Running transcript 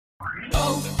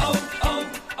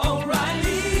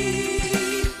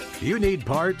O'Reilly. You need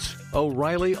parts?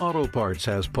 O'Reilly Auto Parts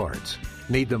has parts.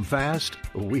 Need them fast?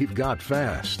 We've got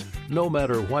fast. No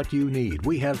matter what you need,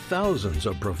 we have thousands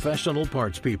of professional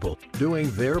parts people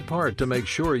doing their part to make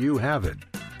sure you have it.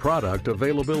 Product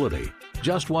availability.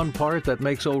 Just one part that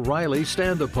makes O'Reilly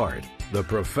stand apart. The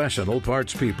professional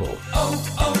parts people.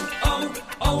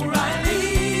 O'Reilly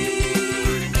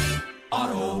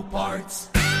Auto Parts.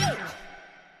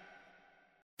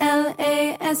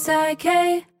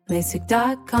 LASIK,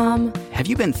 LASIK.com. Have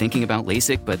you been thinking about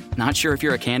LASIK but not sure if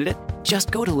you're a candidate?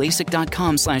 Just go to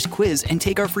LASIK.com/quiz and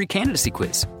take our free candidacy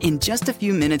quiz. In just a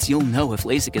few minutes, you'll know if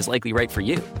LASIK is likely right for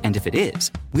you. And if it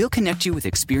is, we'll connect you with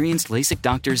experienced LASIK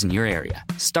doctors in your area.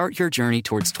 Start your journey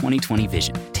towards 20/20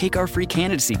 vision. Take our free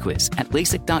candidacy quiz at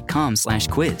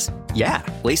LASIK.com/quiz. Yeah,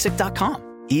 LASIK.com.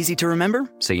 Easy to remember,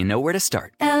 so you know where to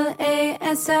start.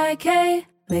 LASIK,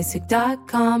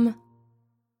 LASIK.com.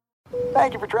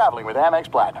 Thank you for traveling with Amex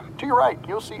Platinum. To your right,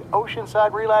 you'll see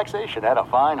oceanside relaxation at a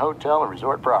fine hotel and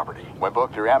resort property. When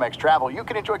booked through Amex Travel, you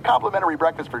can enjoy complimentary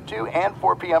breakfast for 2 and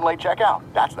 4 p.m. late checkout.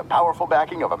 That's the powerful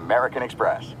backing of American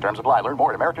Express. Terms apply. Learn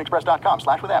more at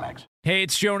americanexpress.com/withAmex. Hey,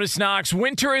 it's Jonas Knox.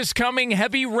 Winter is coming.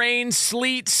 Heavy rain,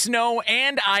 sleet, snow,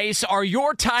 and ice. Are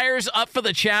your tires up for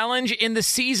the challenge? In the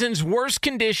season's worst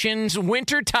conditions,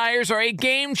 winter tires are a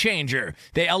game changer.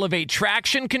 They elevate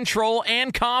traction, control,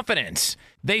 and confidence.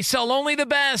 They sell only the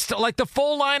best, like the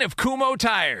full line of Kumho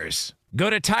tires.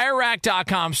 Go to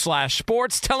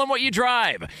TireRack.com/sports. Tell them what you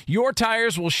drive. Your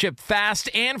tires will ship fast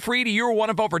and free to your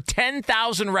one of over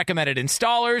 10,000 recommended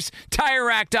installers.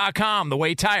 TireRack.com, the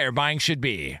way tire buying should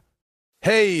be.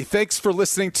 Hey, thanks for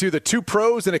listening to the Two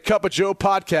Pros and a Cup of Joe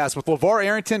podcast with LeVar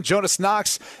Arrington, Jonas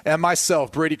Knox, and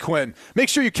myself, Brady Quinn. Make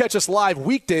sure you catch us live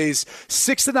weekdays,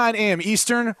 6 to 9 a.m.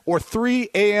 Eastern or 3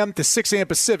 a.m. to 6 a.m.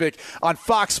 Pacific on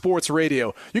Fox Sports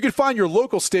Radio. You can find your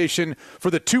local station for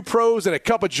the Two Pros and a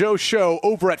Cup of Joe show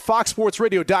over at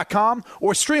foxsportsradio.com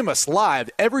or stream us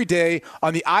live every day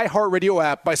on the iHeartRadio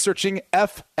app by searching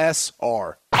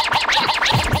FSR.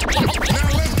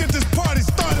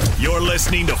 You're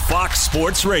listening to Fox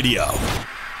Sports Radio.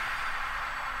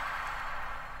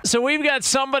 So we've got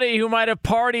somebody who might have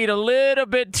partied a little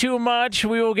bit too much.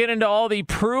 We will get into all the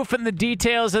proof and the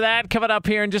details of that coming up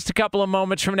here in just a couple of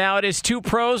moments from now. It is Two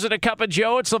Pros and a Cup of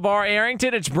Joe. It's LeVar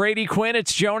Arrington. It's Brady Quinn.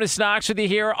 It's Jonas Knox with you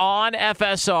here on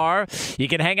FSR. You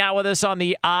can hang out with us on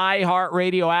the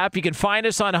iHeartRadio app. You can find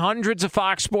us on hundreds of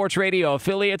Fox Sports Radio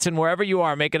affiliates and wherever you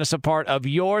are, making us a part of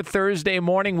your Thursday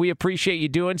morning. We appreciate you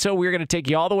doing so. We're going to take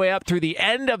you all the way up through the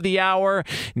end of the hour,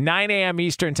 9 a.m.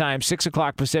 Eastern Time, 6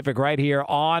 o'clock Pacific, right here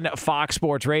on Fox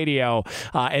Sports Radio.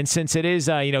 And since it is,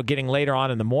 getting later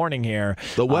on in the morning here.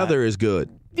 The weather is good.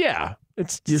 Yeah.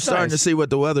 You're starting to see what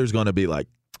the weather's going to be like.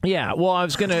 Yeah, well, I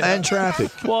was going to... And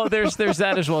traffic. Well, there's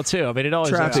that as well, too. I mean, it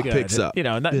always traffic looks good. picks up.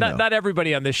 Not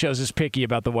everybody on this show is as picky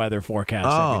about the weather forecast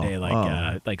every day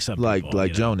like some people.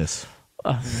 Like Jonas.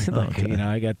 Look,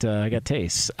 I got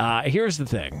tastes. Here's the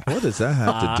thing. What does that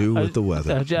have to do with the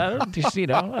weather? It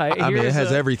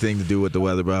has everything to do with the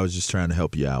weather, but I was just trying to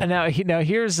help you out. Now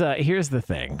here's the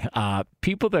thing.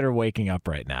 People that are waking up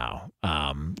right now,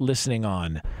 listening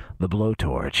on the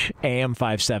Blowtorch, AM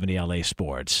 570 LA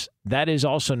Sports, that is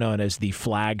also known as the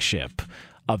flagship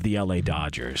of the LA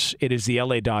Dodgers. It is the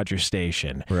LA Dodgers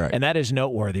station. Right. And that is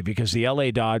noteworthy because the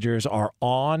LA Dodgers are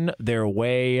on their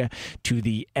way to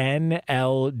the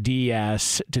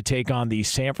NLDS to take on the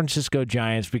San Francisco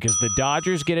Giants because the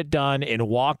Dodgers get it done in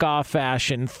walk-off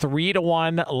fashion,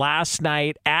 3-1 last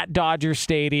night at Dodger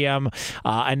Stadium.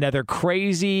 Another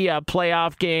crazy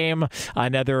playoff game,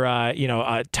 another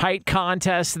tight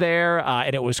contest there,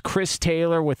 and it was Chris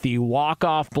Taylor with the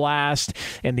walk-off blast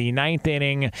in the ninth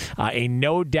inning, a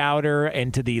no-doubter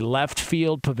into the left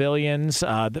field pavilions.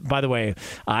 By the way,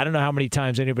 I don't know how many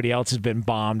times anybody else has been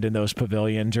bombed in those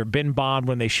pavilions or been bombed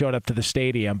when they showed up to the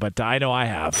stadium, but I know I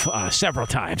have several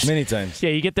times. Many times.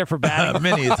 Yeah, you get there for batting.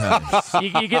 Many times.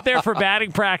 You get there for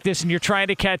batting practice, and you're trying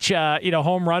to catch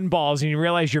home run balls, and you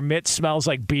realize your mitt smells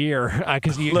like beer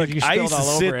because you spilled I used to all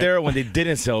over sit it. there when they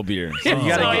didn't sell beer. So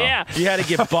you had to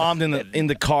get bombed in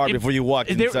the car before you walked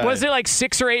inside. Was it like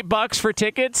 $6 or $8 for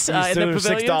tickets in the pavilions?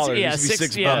 $6. Yeah,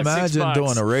 $6. Imagine $6.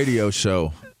 doing a radio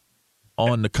show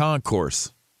on the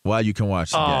concourse while you can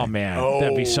watch the game. Oh, man.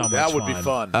 That'd be so much fun. That would be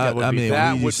fun. That would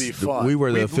be fun. We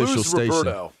were the We'd official lose station.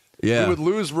 Roberto. Yeah. We would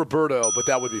lose Roberto, but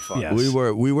that would be fun. Yes.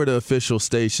 We were the official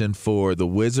station for the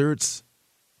Wizards,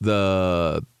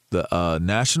 the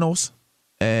Nationals,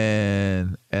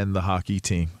 and the hockey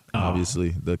team. Obviously,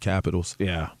 the Capitals.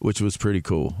 Yeah. Which was pretty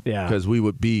cool. Yeah. Because we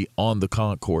would be on the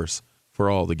concourse for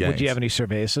all the games. Would you have any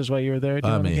cervezas while you were there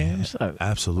doing the games?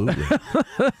 Absolutely.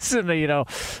 Listen,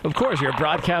 of course, you're a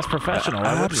broadcast professional.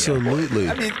 Absolutely.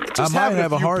 I mean, I might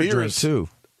have a hard beers. drink, too.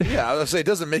 Yeah, I was going to say, it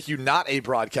doesn't make you not a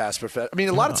broadcast professional. I mean,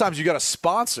 a lot of times you got a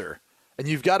sponsor, and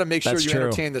you've got to make sure you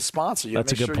entertain the sponsor.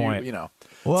 That's a good point. It's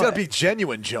got to be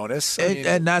genuine, Jonas.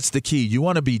 And that's the key. You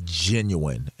want to be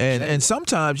genuine. And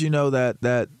sometimes,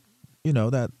 that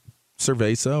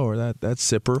cerveza or that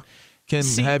sipper can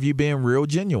have you being real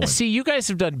genuine. See, you guys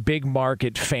have done big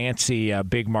market, fancy,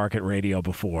 big market radio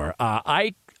before.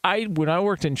 When I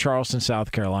worked in Charleston,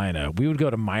 South Carolina, we would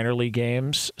go to minor league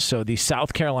games. So the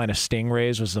South Carolina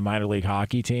Stingrays was the minor league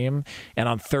hockey team. And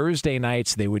on Thursday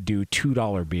nights, they would do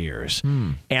 $2 beers.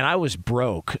 And I was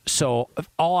broke. So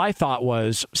all I thought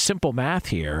was simple math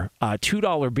here.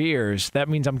 $2 beers, that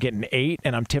means I'm getting 8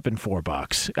 and I'm tipping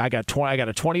 $4. I got a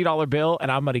 $20 bill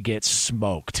and I'm going to get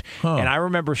smoked. And I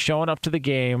remember showing up to the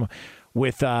game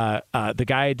with the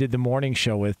guy I did the morning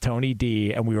show with, Tony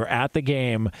D, and we were at the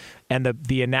game, and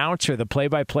the announcer, the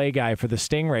play-by-play guy for the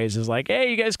Stingrays, is like, "Hey,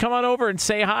 you guys come on over and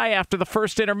say hi after the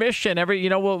first intermission.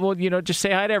 We'll just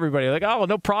say hi to everybody." Like, "Oh, well,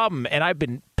 no problem." And I've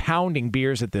been pounding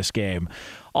beers at this game.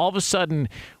 All of a sudden,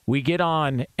 we get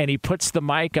on, and he puts the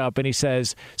mic up, and he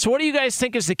says, "So what do you guys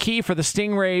think is the key for the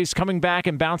Stingrays coming back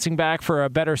and bouncing back for a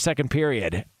better second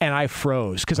period?" And I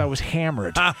froze because I was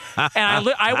hammered. And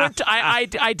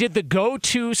I did the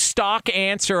go-to stock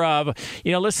answer of,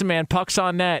 "Listen, man, puck's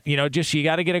on net. You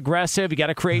got to get aggressive. You got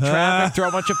to create traffic, throw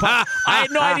a bunch of pucks." I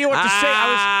had no idea what to say.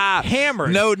 I was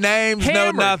hammered. No names,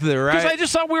 no nothing, right? Because I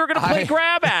just thought we were going to play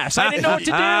grab ass. I didn't know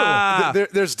what to do.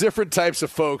 There's different types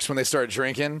of folks when they start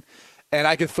drinking. And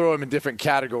I could throw them in different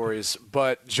categories,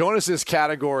 but Jonas's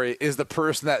category is the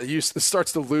person that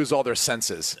starts to lose all their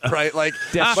senses, right? Like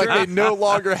they no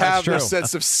longer have their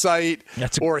sense of sight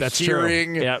or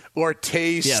hearing or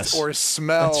taste or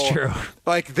smell. That's true.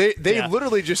 Like they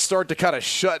literally just start to kind of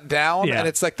shut down, and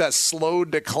it's like that slow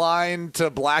decline to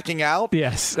blacking out.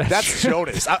 Yes, that's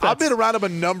Jonas. I've been around him a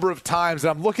number of times,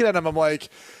 and I'm looking at him, I'm like,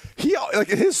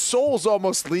 his soul's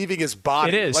almost leaving his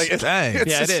body. It is.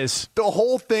 It is. The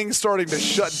whole thing's starting to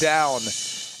shut down,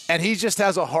 and he just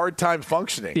has a hard time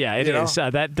functioning. Yeah, it is.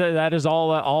 That is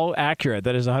all accurate.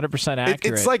 That is 100% accurate.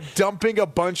 It's like dumping a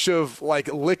bunch of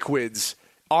liquids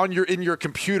in your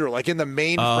computer, like in the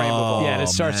mainframe of all. Yeah, and it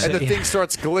starts, and the thing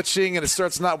starts glitching, and it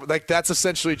starts not like that's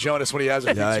essentially Jonas when he has a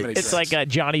few too many It's drinks. like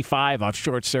Johnny Five off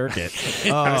Short Circuit.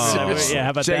 How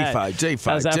about J5, that?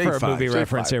 How's that for a movie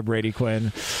reference here, Brady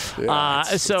Quinn?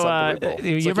 It's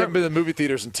haven't been in movie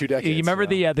theaters in 2 decades. You remember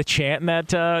the chant in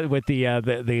that with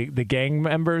the gang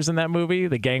members in that movie?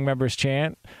 The gang members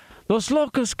chant. Los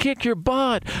Locos kick your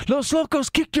butt. Los Locos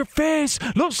kick your face.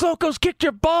 Los Locos kick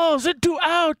your balls into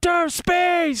outer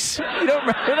space. You don't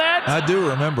remember that? I do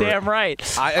remember. Damn right.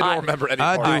 I don't remember any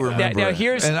part. I do remember. Now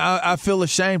here's, and I feel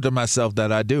ashamed of myself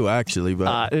that I do, actually.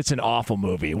 But it's an awful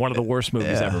movie. One of the worst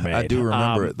movies ever made. I do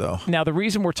remember it, though. Now, the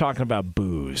reason we're talking about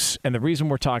booze and the reason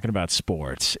we're talking about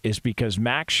sports is because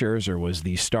Max Scherzer was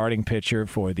the starting pitcher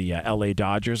for the L.A.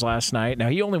 Dodgers last night. Now,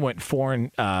 he only went 4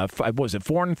 and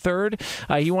 3rd?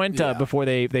 He went before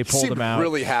they pulled him out.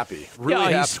 Really happy.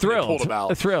 Really happy he's thrilled. They pulled him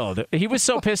out. Thrilled. He was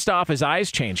so pissed off his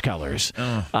eyes changed colors.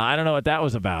 I don't know what that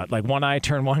was about. Like one eye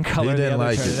turned one color, the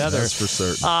other turned another. That's for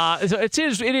certain. So it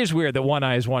is weird that one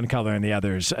eye is one color and the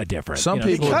other's different. Some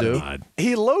people do.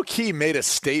 He low key made a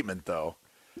statement though.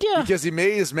 Yeah. Because he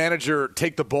made his manager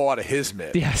take the ball out of his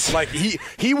mitt. Yes. Like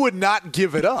he would not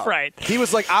give it up. Right. He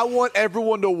was like, I want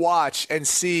everyone to watch and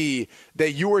see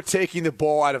that you are taking the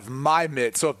ball out of my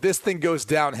mitt. So if this thing goes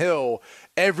downhill,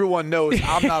 everyone knows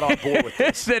I'm not on board with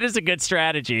this. That is a good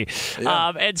strategy.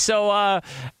 Yeah. And so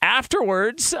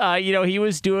afterwards, he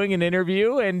was doing an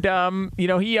interview, and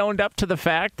he owned up to the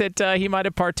fact that he might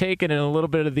have partaken in a little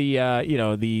bit of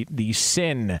the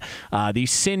sin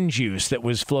juice that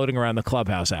was floating around the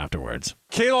clubhouse afterwards.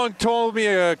 Kalon told me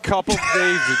a couple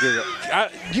days ago.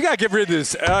 You got to get rid of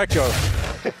this echo.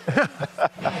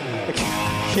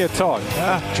 Can't talk.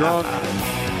 Drunk.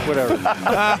 Whatever.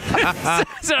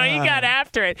 So he got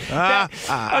after it. Now,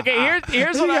 okay,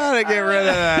 here's what you gotta get rid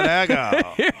of that echo.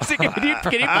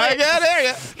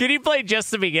 Can you play just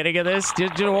the beginning of this?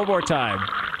 Just one more time.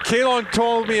 Kalon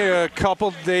told me a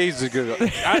couple days ago.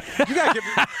 You gotta get.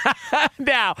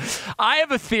 Now, I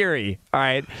have a theory. All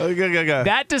right. Okay.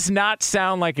 That does not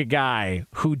sound like a guy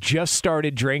who just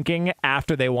started drinking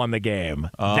after they won the game.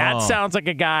 That sounds like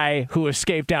a guy who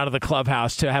escaped down to the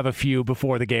clubhouse to have a few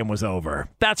before the game was over.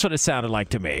 That's what it sounded like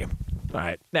to me. All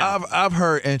right. Now, I've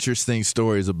heard interesting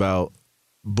stories about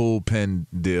bullpen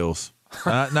deals.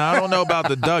 Now, I don't know about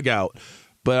the dugout,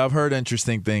 but I've heard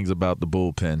interesting things about the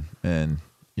bullpen and,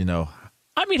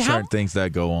 I mean, certain things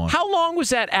that go on. How long was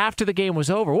that after the game was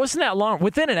over? Wasn't that long?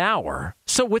 Within an hour.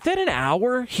 So within an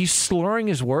hour, he's slurring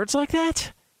his words like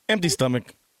that? Empty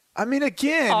stomach. I mean,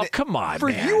 again. Oh, come on, for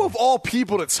man. you of all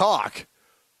people to talk.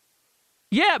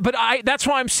 Yeah, but that's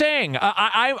why I'm saying.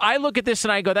 I look at this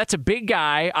and I go, that's a big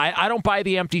guy. I don't buy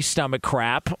the empty stomach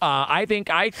crap. I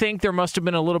think there must have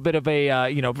been a little bit of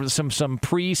a some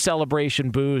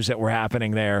pre-celebration booze that were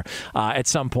happening there at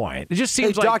some point. It just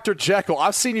seems like Dr. Jekyll,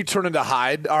 I've seen you turn into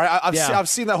Hyde. All right, I've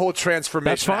seen that whole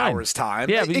transformation in hours time.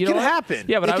 Yeah, it can happen.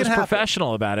 Yeah, but I was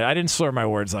professional about it. I didn't slur my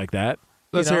words like that.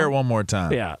 Let's hear it one more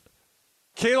time. Yeah.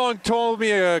 Kalon told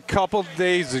me a couple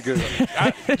days ago.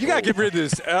 You got to get rid of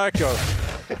this echo.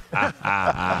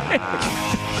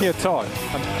 Can't talk.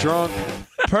 I'm drunk.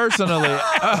 Personally,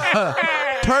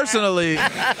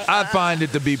 I find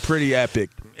it to be pretty epic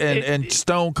and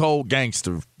stone cold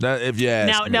gangster. If you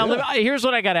ask me. Now, here's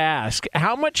what I got to ask: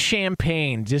 how much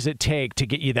champagne does it take to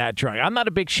get you that drunk? I'm not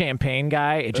a big champagne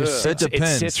guy. It just it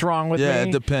depends. It sits wrong with me. Yeah,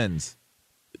 it depends.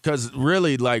 Because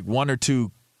really, like one or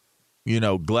two,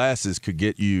 glasses could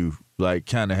get you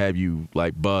kind of have you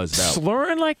buzzed out.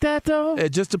 Slurring like that though? It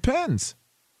just depends.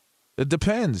 It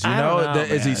depends. I don't know,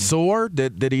 is he sore?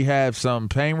 Did he have some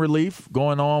pain relief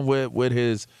going on with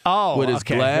his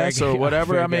glass or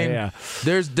whatever? I mean,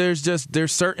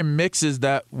 there's certain mixes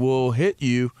that will hit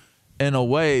you in a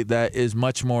way that is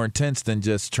much more intense than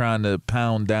just trying to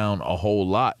pound down a whole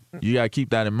lot. You got to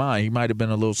keep that in mind. He might have been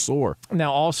a little sore.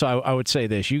 Now, also, I would say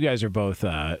this. You guys are both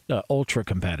ultra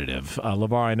competitive.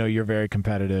 LeVar, I know you're very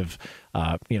competitive.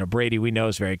 Brady, we know,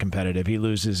 is very competitive. He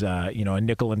loses, a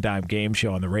nickel and dime game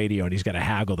show on the radio, and he's got to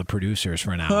haggle the producers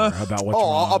for an hour about what's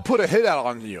wrong. I'll put a hit out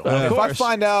on you. If I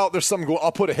find out there's something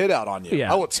I'll put a hit out on you.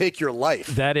 Yeah. I will take your life.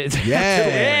 That is.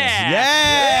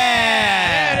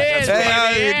 That's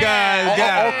how you guys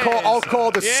got. I'll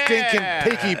call the stinking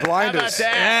Peaky Blinders.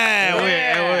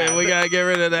 We got to get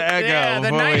rid of the echo. Yeah,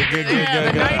 the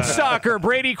Night Stalker,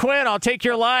 Brady Quinn. I'll take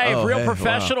your life. Real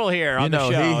professional here on the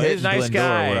show. He's a nice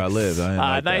guy. Where I live.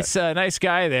 Nice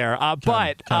guy there.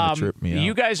 But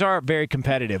you guys are very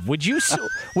competitive. Would you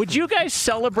guys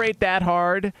celebrate that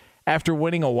hard after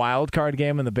winning a wild card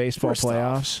game in the baseball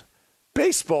playoffs?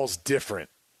 Baseball's different.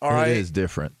 All right, it is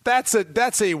different. That's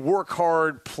a work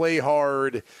hard, play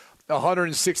hard,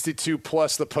 162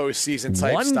 plus the postseason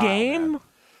type one style, game, man.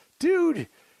 Dude.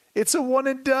 It's a one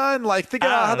and done. Think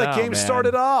about how the game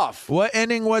started off. What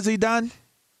inning was he done?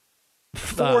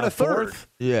 4 and a third.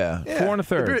 Yeah. 4 and a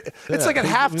third. It's like at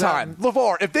halftime.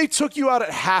 LeVar, if they took you out at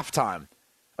halftime,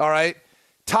 all right,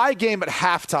 tie game at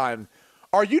halftime,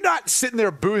 are you not sitting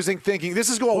there boozing thinking this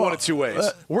is going one of two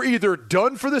ways? We're either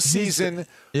done for the season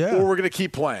or we're going to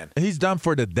keep playing. He's done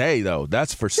for the day, though.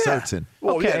 That's for certain.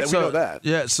 Well, we know that.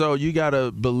 Yeah, so you got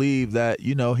to believe that,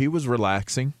 he was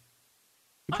relaxing.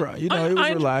 He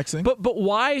was relaxing. But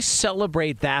why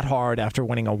celebrate that hard after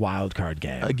winning a wild card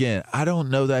game? Again, I don't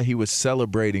know that he was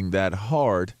celebrating that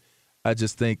hard. I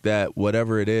just think that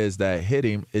whatever it is that hit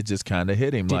him, it just kind of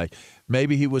hit him.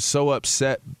 Maybe he was so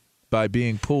upset by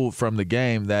being pulled from the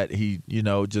game that he,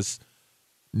 just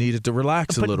needed to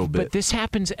relax a little bit. But this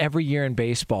happens every year in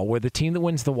baseball where the team that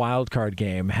wins the wild card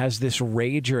game has this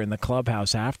rager in the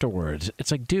clubhouse afterwards. It's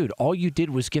like, dude, all you did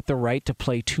was get the right to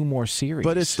play 2 more series.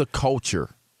 But it's the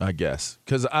culture, I guess,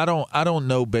 because I don't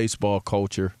know baseball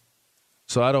culture,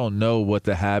 so I don't know what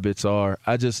the habits are.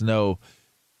 I just know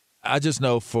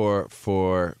for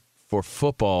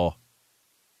football,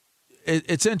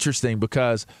 it's interesting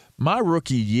because my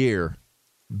rookie year,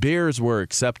 beers were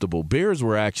acceptable. Beers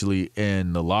were actually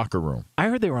in the locker room. I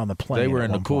heard they were on the plane. They were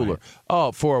in the cooler.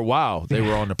 Oh, for a while they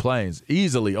were on the planes.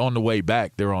 Easily on the way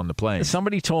back, they were on the plane.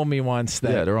 Somebody told me once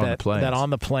that they're on the planes. That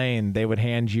on the plane they would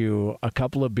hand you a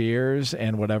couple of beers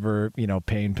and whatever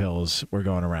pain pills were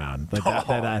going around.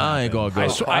 I ain't gonna go.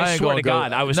 I swear to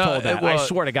God, I was told that. I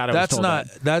swear to God, I was told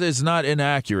that. That is not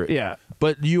inaccurate. Yeah,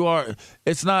 but you are.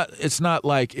 It's not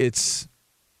like it's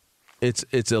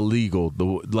illegal.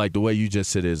 The way you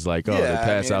just said is they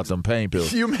pass out some pain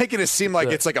pills. You're making it seem like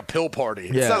it's like a pill party.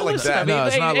 It's not like that.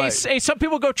 It's not like. Some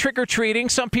people go trick or treating.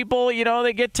 Some people,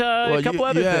 they get a couple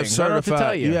other things. I don't have to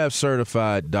tell you. You have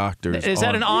certified doctors. Is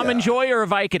that an Almond Joy or a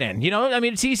Vicodin?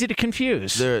 It's easy to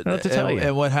confuse. I don't have to tell you.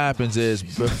 And what happens is,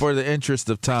 for the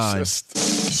interest of time,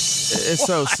 it's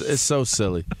so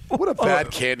silly. What a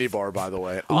bad candy bar, by the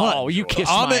way. Oh, you kiss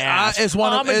my ass. It's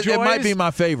one of it might be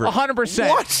my favorite. 100%.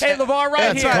 What? Hey, LeVar,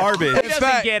 right here. Garbage. He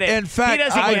doesn't get it. In fact,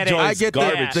 I get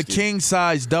the king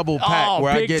size double pack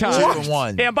where I get 2 in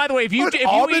 1. Yeah, by the way, if you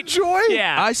Almond eat Joy?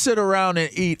 Yeah. I sit around and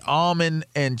eat almond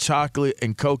and chocolate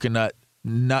and coconut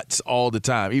nuts all the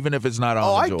time, even if it's not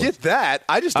almond joy. I get that.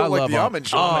 I just don't like the almond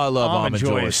joy. Oh, I love almond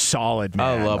joy. Is solid,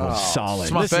 man. I love them. Solid.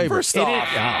 It's my favorite. First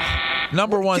off,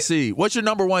 number one seed. What's your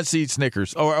number one seed?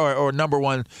 Snickers or number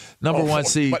one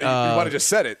seed? You might have just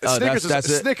said it. Snickers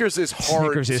is hard.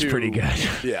 Snickers is pretty good.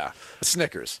 Yeah,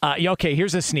 Snickers. Okay,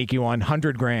 here's a sneaky one.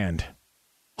 $100,000.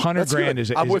 $100,000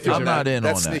 is. I'm not in on that.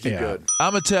 That's sneaky good.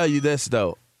 I'm gonna tell you this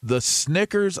though: the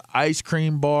Snickers ice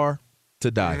cream bar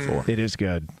to die for. It is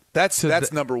good. That's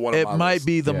number one. It might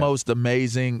be the most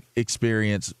amazing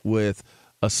experience with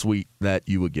a sweet that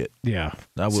you would get. Yeah,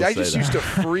 I just used to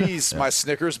freeze my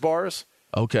Snickers bars.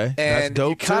 Okay, and that's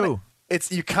dope too.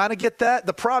 You kind of get that.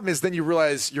 The problem is then you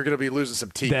realize you're going to be losing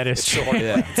some teeth. That is true.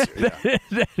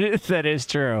 That is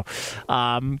true.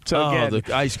 The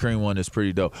ice cream one is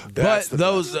pretty dope. But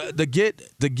those to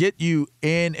get you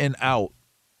in and out,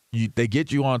 they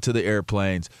get you onto the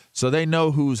airplanes, so they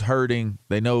know who's hurting,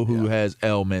 they know who has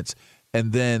ailments,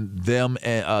 and then them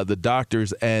and the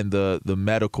doctors and the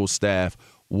medical staff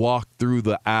walk through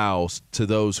the aisles to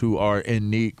those who are in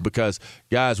need, because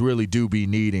guys really do be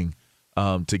needing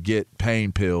to get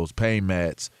pain pills, pain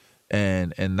meds,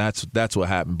 and that's what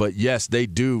happened. But yes, they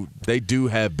do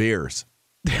them beers.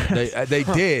 They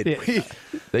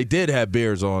did have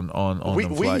beers on them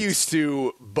flights. We used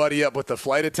to buddy up with the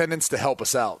flight attendants to help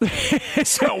us out.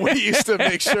 So we used to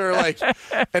make sure,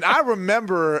 and I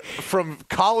remember from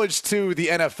college to the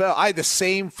NFL, I had the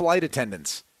same flight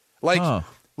attendants,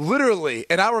 literally.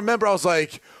 And I remember I was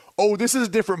like, oh, this is a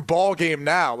different ball game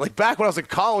now. Like back when I was in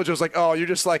college, I was like, oh, you're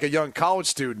just like a young college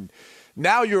student.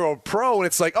 Now you're a pro, and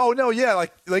it's like, oh no, yeah,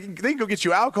 like they can go get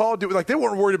you alcohol. They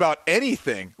weren't worried about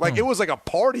anything. It was like a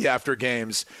party after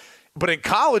games. But in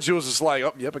college, it was just like,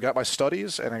 oh, yep, I got my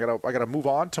studies, and I gotta move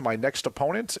on to my next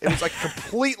opponent. It was like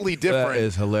completely different. That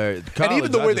is hilarious. College, and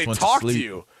even the way they talk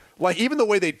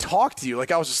to you,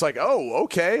 I was just like, oh,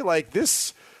 okay, like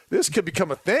this could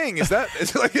become a thing.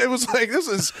 It was like this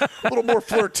is a little more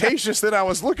flirtatious than I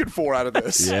was looking for out of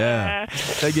this. Yeah.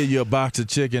 They give you a box of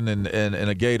chicken and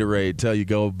a Gatorade, tell you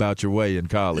go about your way in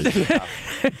college. Yeah.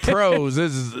 Pros,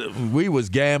 we was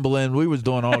gambling. We was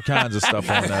doing all kinds of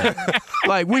stuff on that.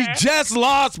 We just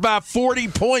lost by 40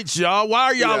 points, y'all. Why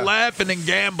are y'all laughing and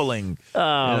gambling?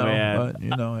 Oh, man. But,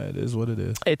 it is what it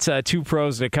is. It's Two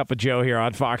Pros and a Cup of Joe here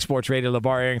on Fox Sports Radio.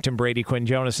 LeVar Arrington, Brady Quinn,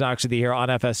 Jonas Knox with you here on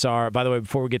FSR. By the way,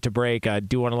 before we get to break, I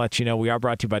do want to let you know we are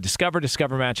brought to you by Discover.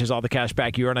 Discover matches all the cash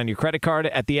back you earn on your credit card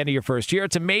at the end of your first year.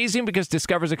 It's amazing because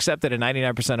Discover's accepted at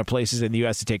 99% of places in the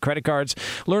U.S. to take credit cards.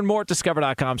 Learn more at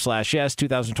discover.com/yes.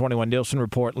 2021 Nielsen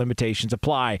Report. Limitations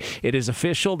apply. It is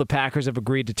official. The Packers have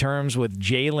agreed to terms with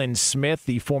Jalen Smith,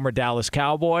 the former Dallas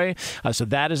Cowboy. So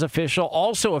that is official.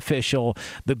 Also official,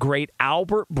 the great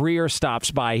Albert Breer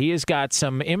stops by. He has got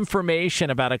some information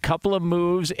about a couple of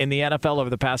moves in the NFL over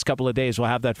the past couple of days. We'll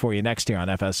have that for you next year on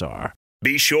FSR.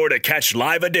 Be sure to catch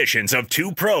live editions of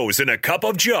Two Pros and a Cup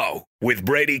of Joe with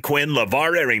Brady Quinn,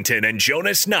 LeVar Arrington, and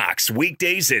Jonas Knox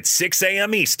weekdays at 6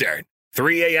 a.m. Eastern,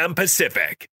 3 a.m.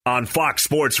 Pacific on Fox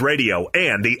Sports Radio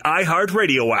and the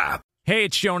iHeartRadio app. Hey,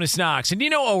 it's Jonas Knox, and you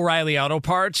know O'Reilly Auto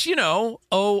Parts. You know,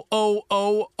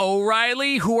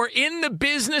 O'Reilly, who are in the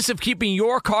business of keeping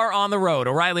your car on the road.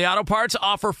 O'Reilly Auto Parts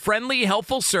offer friendly,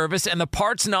 helpful service and the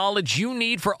parts knowledge you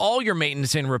need for all your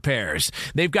maintenance and repairs.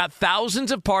 They've got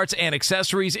thousands of parts and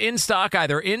accessories in stock,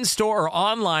 either in-store or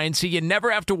online, so you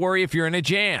never have to worry if you're in a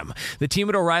jam. The team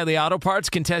at O'Reilly Auto Parts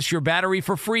can test your battery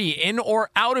for free in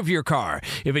or out of your car.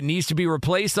 If it needs to be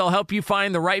replaced, they'll help you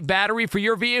find the right battery for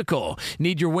your vehicle.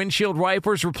 Need your windshield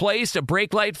wipers replaced, a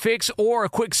brake light fix, or a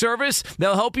quick service?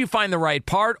 They'll help you find the right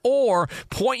part or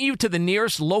point you to the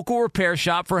nearest local repair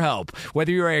shop for help.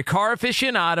 Whether you're a car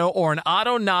aficionado or an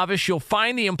auto novice, you'll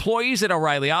find the employees at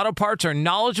O'Reilly Auto Parts are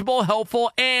knowledgeable,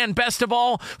 helpful, and best of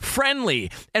all,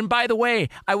 friendly. And by the way,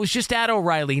 I was just at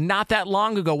O'Reilly not that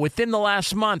long ago, within the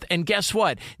last month, and guess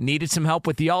what? Needed some help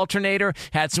with the alternator,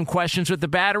 had some questions with the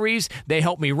batteries. They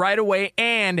helped me right away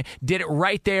and did it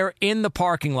right there in the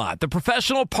parking lot. The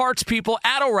professional parts people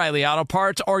at O'Reilly Auto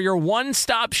Parts are your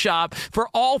one-stop shop for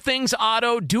all things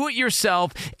auto,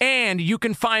 do-it-yourself, and you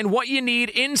can find what you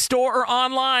need in-store or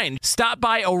online. Stop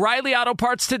by O'Reilly Auto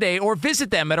Parts today or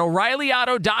visit them at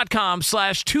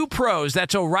O'ReillyAuto.com/2pros.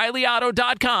 That's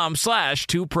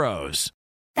O'ReillyAuto.com/2pros.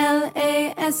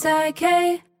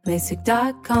 LASIK,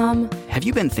 LASIK.com. Have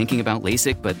you been thinking about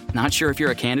LASIK but not sure if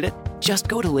you're a candidate? Just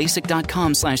go to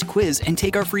LASIK.com/quiz and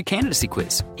take our free candidacy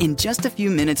quiz. In just a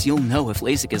few minutes, you'll know if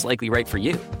LASIK is likely right for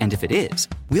you. And if it is,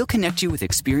 we'll connect you with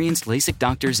experienced LASIK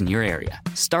doctors in your area.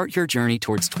 Start your journey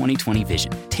towards 20/20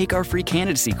 vision. Take our free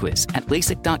candidacy quiz at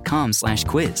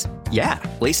LASIK.com/quiz. Yeah,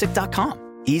 LASIK.com.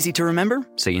 Easy to remember,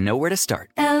 so you know where to start.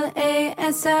 LASIK.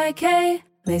 L-A-S-I-K,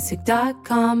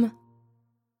 LASIK.com.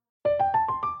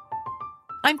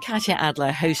 I'm Katya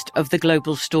Adler, host of The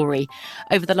Global Story.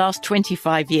 Over the last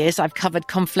 25 years, I've covered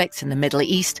conflicts in the Middle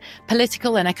East,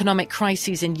 political and economic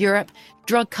crises in Europe,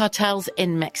 drug cartels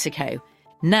in Mexico.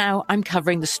 Now I'm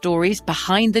covering the stories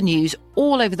behind the news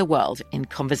all over the world in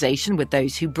conversation with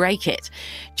those who break it.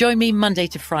 Join me Monday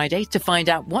to Friday to find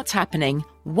out what's happening,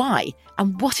 why,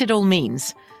 and what it all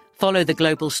means. Follow The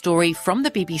Global Story from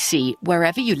the BBC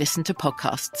wherever you listen to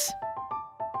podcasts.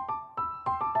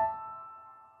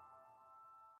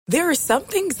 There are some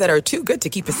things that are too good to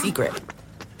keep a secret.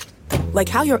 Like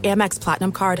how your Amex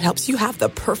Platinum card helps you have the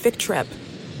perfect trip.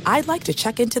 I'd like to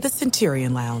check into the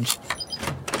Centurion Lounge.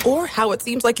 Or how it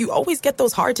seems like you always get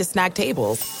those hard-to-snag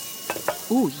tables.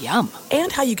 Ooh, yum.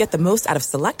 And how you get the most out of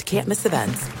select can't-miss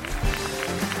events.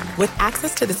 With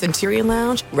access to the Centurion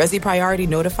Lounge, Resi Priority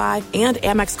Notify, and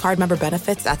Amex card member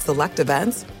benefits at select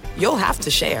events, you'll have to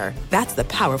share. That's the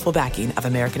powerful backing of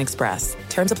American Express.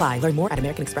 Terms apply. Learn more at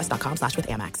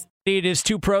americanexpress.com/withAmex. It is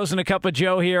Two Pros and a Cup of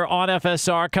Joe here on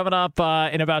FSR. Coming up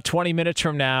in about 20 minutes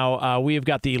from now, we have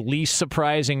got the least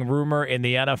surprising rumor in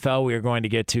the NFL we are going to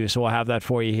get to, so we'll have that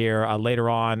for you here later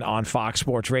on Fox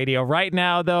Sports Radio. Right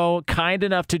now, though, kind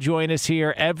enough to join us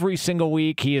here every single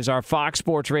week. He is our Fox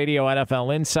Sports Radio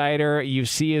NFL insider. You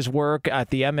see his work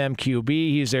at the MMQB.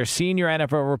 He's their senior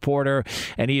NFL reporter,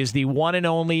 and he is the one and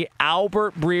only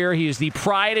Albert Breer. He is the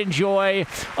pride and joy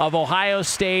of Ohio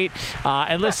State.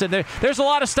 And listen, there's a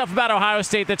lot of stuff about Ohio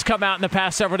State that's come out in the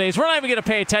past several days. We're not even going to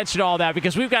pay attention to all that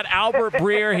because we've got Albert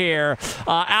Breer here.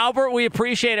 Albert, we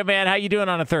appreciate it, man. How you doing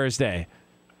on a Thursday?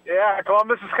 Yeah,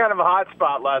 Columbus is kind of a hot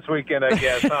spot last weekend, I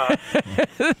guess, huh?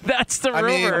 That's the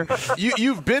rumor. I mean,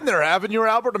 you've been there, haven't you,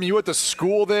 Albert? I mean, you went to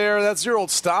school there. That's your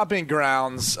old stomping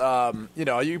grounds.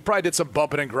 You probably did some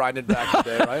bumping and grinding back in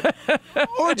the day, right?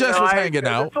 Or just was hanging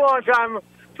out. It's a long time.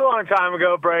 A long time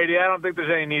ago, Brady. I don't think there's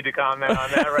any need to comment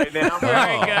on that right now.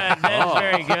 Very good. That is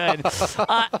very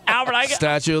good. Albert,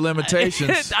 statute of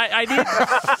limitations. I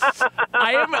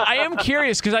am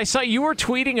curious because I saw you were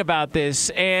tweeting about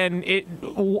this, and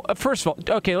first of all,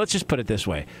 okay, let's just put it this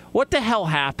way: what the hell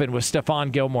happened with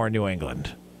Stephon Gilmore in New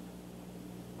England?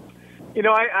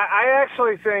 I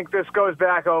actually think this goes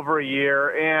back over a year,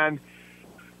 and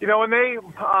when they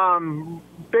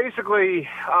basically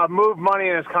moved money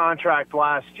in his contract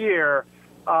last year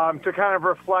to kind of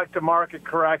reflect a market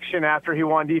correction after he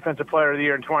won Defensive Player of the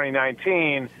Year in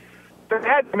 2019, they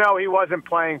had to know he wasn't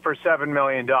playing for $7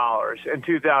 million in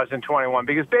 2021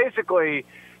 because basically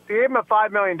they gave him a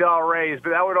 $5 million raise, but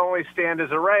that would only stand as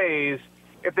a raise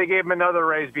if they gave him another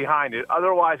raise behind it.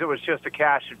 Otherwise, it was just a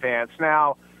cash advance.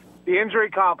 Now, the injury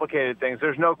complicated things.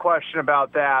 There's no question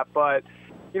about that, but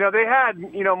they had,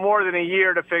 more than a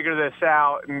year to figure this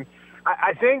out. And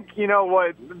I think,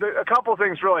 a couple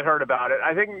things really hurt about it.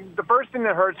 I think the first thing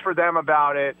that hurts for them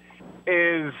about it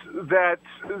is that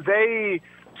they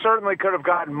certainly could have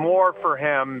gotten more for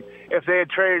him if they had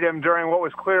traded him during what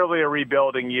was clearly a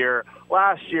rebuilding year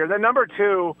last year. Then number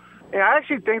two, I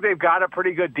actually think they've got a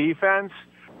pretty good defense.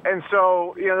 And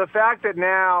so, the fact that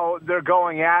now they're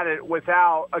going at it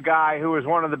without a guy who is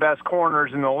one of the best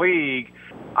corners in the league,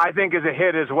 I think is a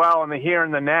hit as well in the here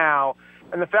and the now.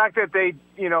 And the fact that they,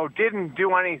 didn't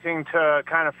do anything to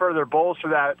kind of further bolster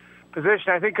that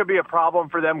position, I think could be a problem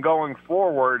for them going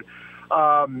forward.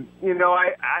 I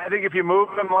think if you move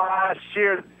them last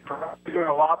year, they're doing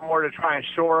a lot more to try and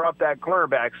shore up that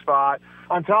cornerback spot.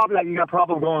 On top of that, you got a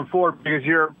problem going forward because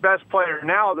your best player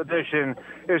now at the position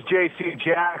is J.C.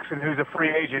 Jackson, who's a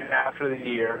free agent after the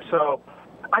year. So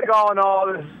I think all in all,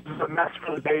 this is a mess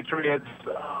for the Patriots.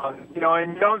 And you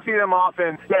don't see them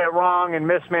often get it wrong and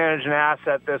mismanage an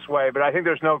asset this way, but I think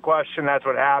there's no question that's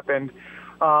what happened.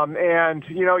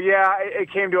 It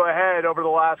came to a head over the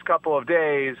last couple of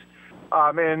days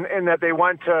in that they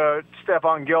went to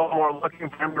Stephon Gilmore looking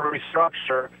for him to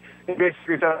restructure. He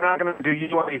basically said, I'm not going to do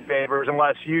you any favors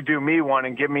unless you do me one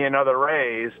and give me another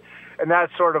raise. And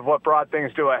that's sort of what brought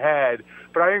things to a head.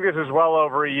 But I think this is well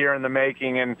over a year in the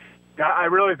making, and I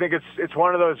really think it's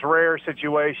one of those rare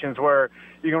situations where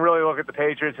you can really look at the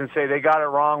Patriots and say they got it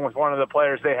wrong with one of the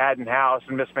players they had in-house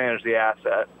and mismanaged the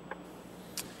asset.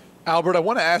 Albert, I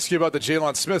want to ask you about the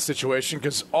Jalen Smith situation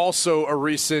because also a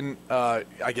recent,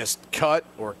 cut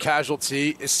or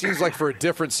casualty. It seems like for a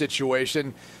different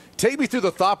situation. Take me through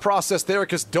the thought process there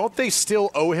because don't they still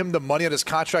owe him the money on his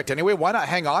contract anyway? Why not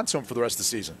hang on to him for the rest of the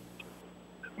season?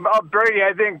 Brady,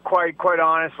 I think quite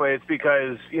honestly, it's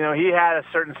because, he had a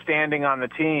certain standing on the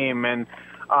team. And,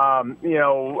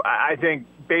 I think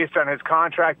based on his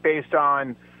contract, based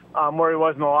on where he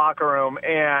was in the locker room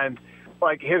and,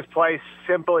 his place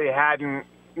simply hadn't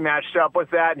matched up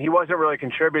with that, and he wasn't really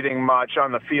contributing much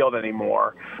on the field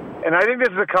anymore. And I think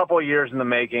this is a couple of years in the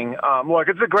making. Look,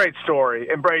 it's a great story.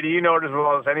 And, Brady, you know it as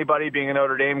well as anybody, being a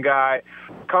Notre Dame guy,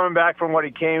 coming back from what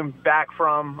he came back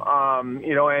from,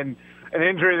 and an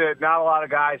injury that not a lot of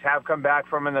guys have come back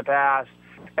from in the past,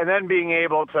 and then being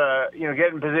able to,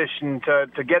 get in position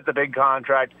to get the big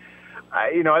contract.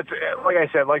 It's, like I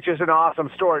said, like just an awesome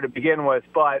story to begin with.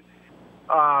 But,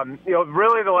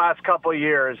 really the last couple of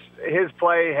years, his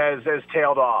play has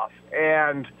tailed off.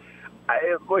 And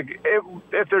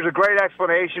if there's a great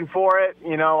explanation for it,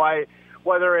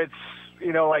 whether it's,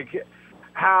 where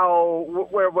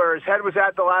his head was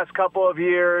at the last couple of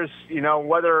years,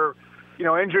 whether,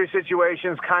 injury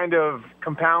situations kind of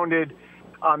compounded,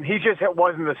 he just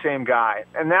wasn't the same guy.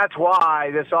 And that's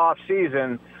why this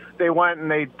offseason they went and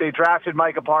they drafted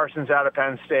Micah Parsons out of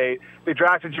Penn State. They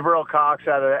drafted Jabril Cox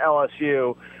out of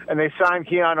LSU. And they signed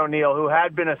Keon O'Neal, who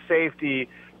had been a safety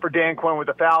for Dan Quinn with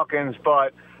the Falcons,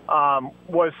 but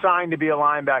was signed to be a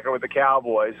linebacker with the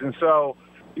Cowboys. And so,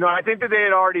 I think that they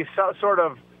had already sort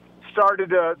of started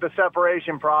the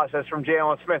separation process from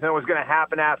Jalen Smith, and it was going to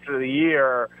happen after the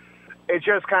year. It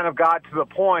just kind of got to the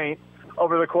point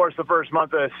over the course of the first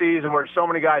month of the season where so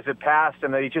many guys had passed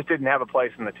him that he just didn't have a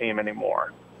place in the team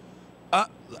anymore.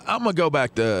 I'm going to go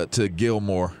back to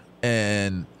Gilmore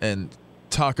and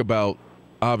talk about,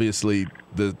 obviously,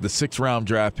 the 6th-round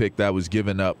draft pick that was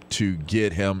given up to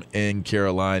get him in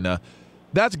Carolina.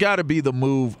 That's got to be the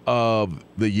move of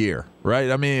the year,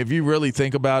 right? I mean, if you really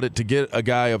think about it, to get a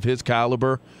guy of his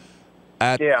caliber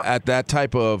at that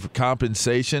type of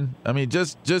compensation, I mean,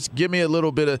 just give me a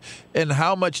little bit of – and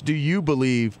how much do you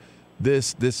believe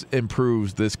this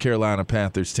improves this Carolina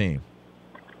Panthers team?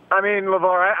 I mean,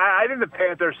 LeVar, I think the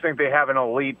Panthers think they have an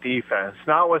elite defense,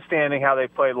 notwithstanding how they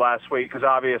played last week, because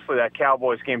obviously that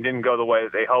Cowboys game didn't go the way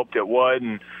that they hoped it would,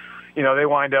 and, they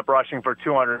wind up rushing for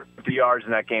 250 yards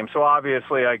in that game. So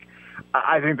obviously, I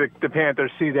think the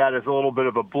Panthers see that as a little bit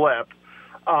of a blip.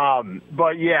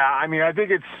 But, yeah, I mean, I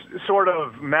think it's sort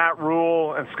of Matt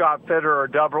Rule and Scott Fitter are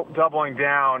doubling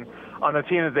down on the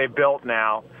team that they've built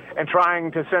now, and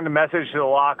trying to send a message to the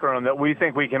locker room that we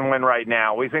think we can win right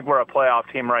now. We think we're a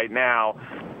playoff team right now.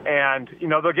 And,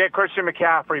 they'll get Christian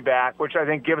McCaffrey back, which I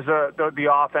think gives the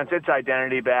offense its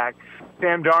identity back.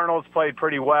 Sam Darnold's played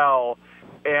pretty well.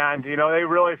 And, they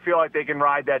really feel like they can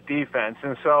ride that defense.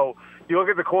 And so you look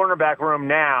at the cornerback room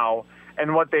now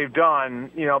and what they've done,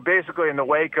 basically in the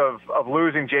wake of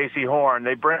losing J.C. Horn,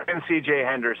 they bring in C.J.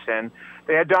 Henderson.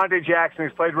 They had Dante Jackson,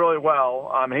 who's played really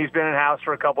well. He's been in-house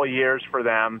for a couple of years for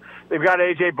them. They've got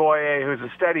A.J. Boye, who's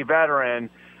a steady veteran.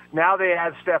 Now they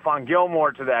add Stephon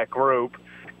Gilmore to that group.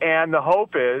 And the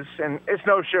hope is, and it's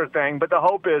no sure thing, but the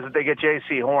hope is that they get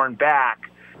J.C. Horn back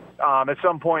at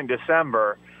some point in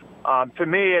December. To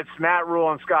me, it's Matt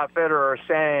Rule and Scott Fitter are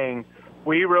saying,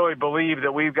 we really believe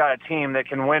that we've got a team that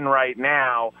can win right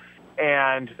now.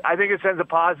 And I think it sends a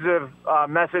positive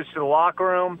message to the locker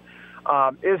room.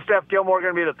 Is Steph Gilmore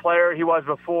going to be the player he was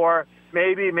before?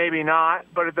 Maybe, maybe not.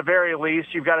 But at the very least,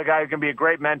 you've got a guy who can be a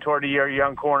great mentor to your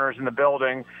young corners in the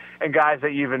building and guys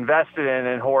that you've invested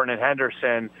in Horn and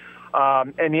Henderson. I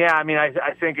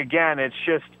think, again, it's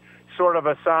just sort of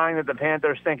a sign that the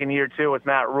Panthers think in year 2 with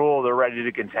Matt Rule, they're ready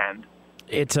to contend.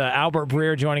 It's Albert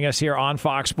Breer joining us here on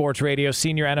Fox Sports Radio,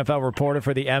 senior NFL reporter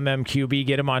for the MMQB.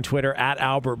 Get him on Twitter at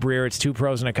Albert Breer. It's Two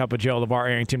Pros and a Cup of Joe. LeVar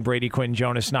Arrington, Brady Quinn,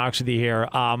 Jonas Knox with you here.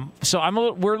 So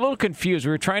we're a little confused.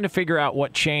 We were trying to figure out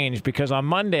what changed because on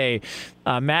Monday,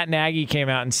 Matt Nagy came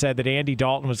out and said that Andy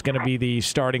Dalton was going to be the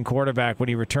starting quarterback when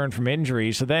he returned from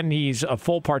injury. So then he's a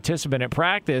full participant at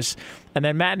practice. And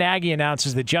then Matt Nagy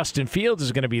announces that Justin Fields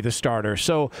is going to be the starter.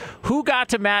 So who got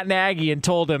to Matt Nagy and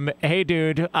told him, hey,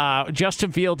 dude, Justin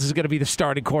Fields is going to be the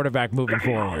starting quarterback moving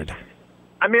forward?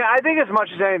 I mean, I think as much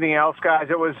as anything else, guys,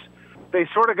 they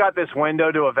sort of got this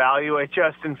window to evaluate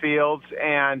Justin Fields.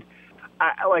 And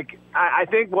I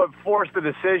think what forced the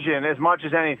decision as much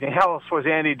as anything else was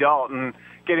Andy Dalton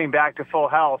getting back to full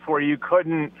health, where you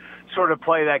couldn't sort of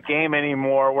play that game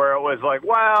anymore, where it was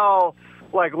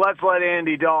let's let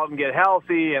Andy Dalton get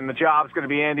healthy and the job's going to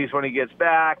be Andy's when he gets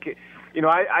back.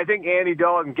 I think Andy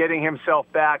Dalton getting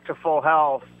himself back to full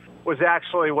health was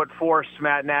actually what forced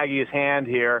Matt Nagy's hand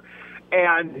here.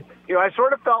 And, I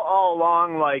sort of felt all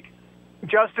along like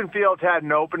Justin Fields had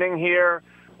an opening here,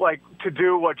 to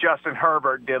do what Justin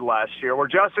Herbert did last year, where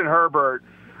Justin Herbert,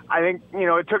 I think,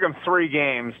 it took him 3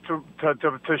 games to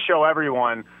show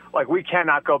everyone, we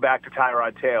cannot go back to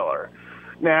Tyrod Taylor.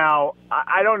 Now,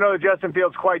 I don't know that Justin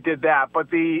Fields quite did that, but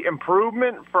the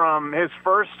improvement from his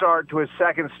first start to his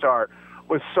second start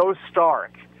was so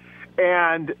stark.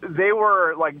 And they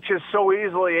were like just so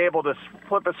easily able to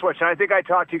flip a switch. And I think I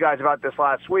talked to you guys about this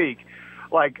last week,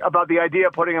 like about the idea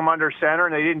of putting him under center,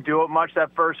 and they didn't do it much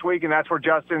that first week, and that's where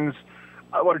Justin's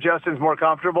more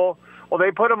comfortable. Well, they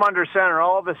put him under center.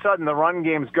 All of a sudden, the run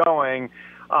game's going,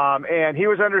 and he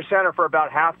was under center for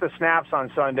about half the snaps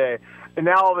on Sunday, and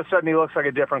now all of a sudden he looks like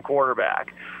a different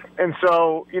quarterback. And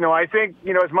so, I think,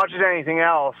 as much as anything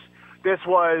else, this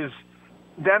was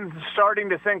them starting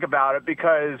to think about it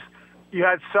because you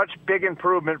had such big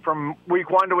improvement from week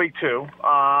 1 to week 2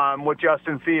 with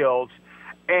Justin Fields.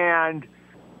 And,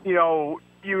 you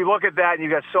look at that and you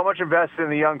got so much invested in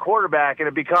the young quarterback, and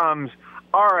it becomes,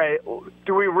 all right,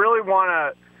 do we really want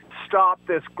to stop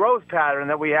this growth pattern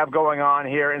that we have going on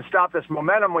here and stop this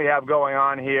momentum we have going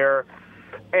on here?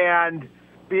 And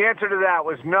the answer to that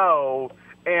was no.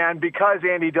 And because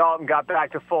Andy Dalton got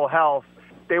back to full health,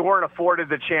 they weren't afforded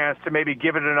the chance to maybe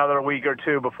give it another week or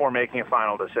two before making a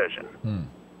final decision.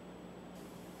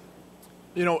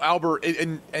 Albert,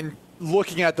 and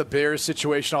looking at the Bears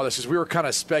situation, all this, is we were kind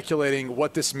of speculating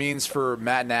what this means for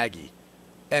Matt Nagy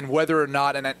and whether or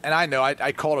not, and I know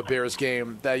I called a Bears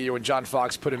game that year when John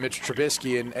Fox put in Mitch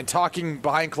Trubisky, and talking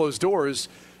behind closed doors,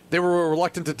 they were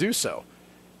reluctant to do so.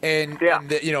 And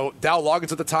Dow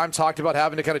Loggins at the time talked about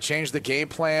having to kind of change the game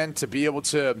plan to be able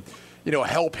to,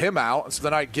 help him out, and so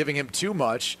they're not giving him too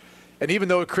much. And even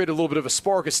though it created a little bit of a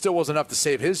spark, it still wasn't enough to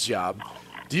save his job.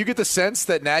 Do you get the sense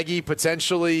that Nagy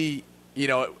potentially,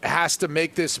 has to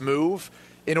make this move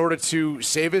in order to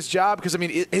save his job? Because,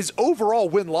 his overall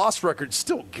win-loss record's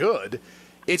still good.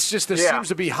 It's just there seems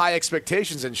to be high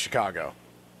expectations in Chicago.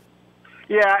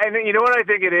 Yeah, and you know what I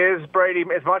think it is, Brady,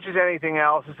 as much as anything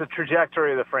else, it's the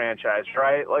trajectory of the franchise,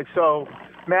 right? Like, so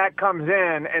Matt comes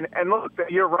in, and look,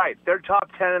 you're right. They're top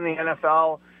 10 in the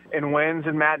NFL in wins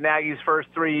in Matt Nagy's first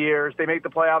 3 years. They make the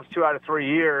playoffs 2 out of 3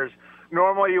 years.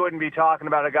 Normally you wouldn't be talking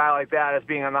about a guy like that as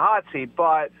being on the hot seat,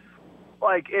 but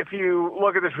like if you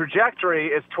look at the trajectory,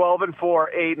 it's 12-4,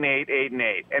 8-8,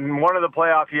 8-8, and one of the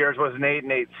playoff years was an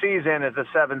 8-8 season as the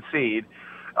 7th seed.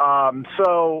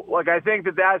 So like I think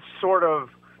that's sort of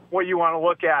what you want to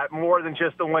look at more than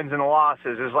just the wins and the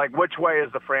losses, is like which way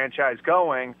is the franchise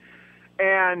going.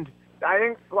 And I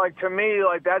think like to me,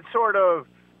 like that sort of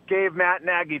gave Matt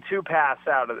Nagy 2 paths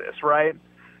out of this, right?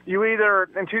 You either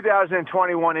in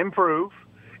 2021 improve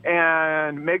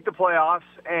and make the playoffs,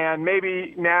 and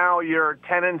maybe now you're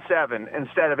 10-7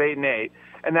 instead of 8-8,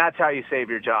 and that's how you save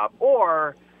your job.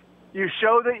 Or you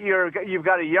show that you've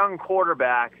got a young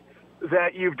quarterback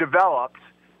that you've developed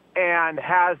and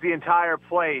has the entire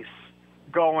place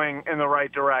going in the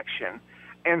right direction.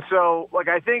 And so, like,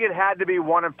 I think it had to be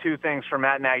one of 2 things for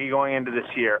Matt Nagy going into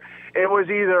this year. It was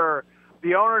either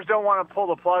the owners don't want to pull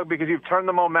the plug because you've turned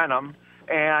the momentum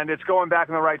and it's going back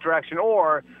in the right direction,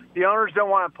 or the owners don't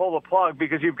want to pull the plug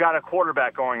because you've got a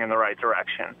quarterback going in the right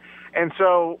direction. And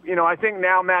so, I think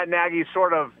now Matt Nagy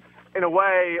sort of, in a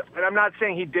way, and I'm not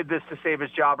saying he did this to save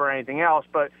his job or anything else,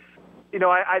 but,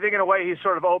 I think in a way he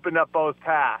sort of opened up both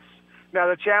paths. Now,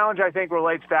 the challenge, I think,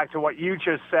 relates back to what you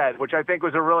just said, which I think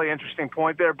was a really interesting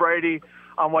point there, Brady,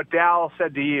 on what Dal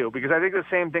said to you, because I think the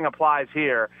same thing applies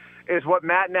here, is what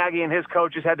Matt Nagy and his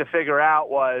coaches had to figure out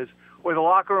was, with a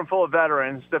locker room full of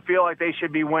veterans that feel like they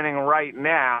should be winning right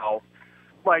now,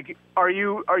 like, are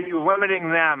you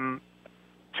limiting them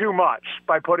too much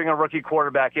by putting a rookie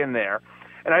quarterback in there?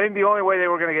 And I think the only way they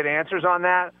were going to get answers on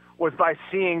that was by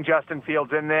seeing Justin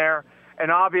Fields in there. And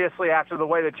obviously, after the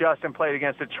way that Justin played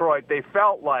against Detroit, they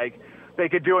felt like they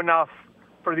could do enough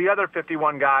for the other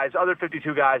 51 guys, other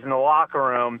 52 guys in the locker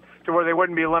room, to where they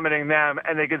wouldn't be limiting them,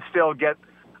 and they could still get,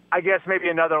 I guess, maybe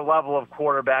another level of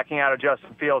quarterbacking out of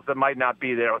Justin Fields that might not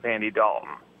be there with Andy Dalton.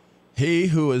 He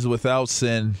who is without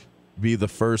sin be the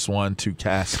first one to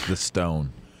cast the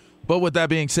stone. But with that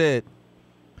being said,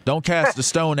 don't cast the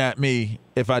stone at me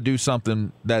if I do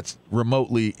something that's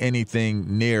remotely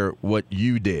anything near what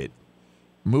you did.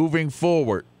 Moving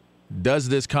forward, does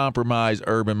this compromise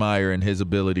Urban Meyer and his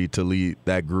ability to lead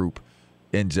that group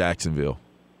in Jacksonville?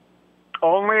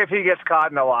 Only if he gets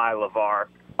caught in a lie, LeVar.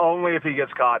 Only if he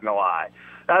gets caught in a lie.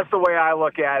 That's the way I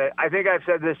look at it. I think I've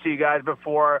said this to you guys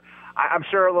before. I'm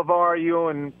sure, LeVar, you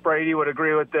and Brady would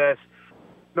agree with this.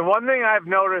 The one thing I've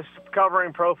noticed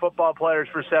covering pro football players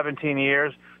for 17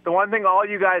 years, the one thing all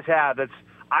you guys have that's,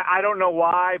 I don't know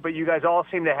why, but you guys all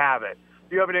seem to have it.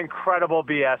 You have an incredible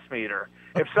BS meter.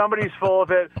 If somebody's full of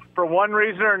it for one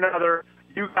reason or another,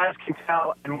 you guys can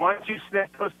tell. And once you sniff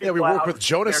those people we work out, with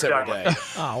Jonas every day.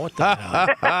 Oh, what the hell?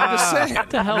 I'm just saying. What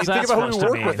the hell is that think about who supposed we to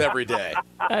work mean? with every day.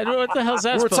 What the hell's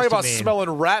that We were supposed talking about to mean? smelling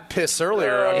rat piss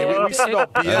earlier. I mean, we smell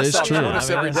BS on Jonas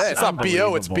every day. It's not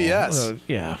BO, it's BS.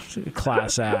 Yeah,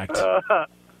 class act.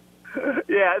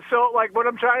 Yeah, so, like, what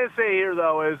I'm trying to say here,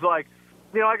 though, is, like,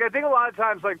 you know, like, I think a lot of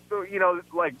times, like, you know,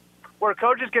 like, where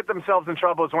coaches get themselves in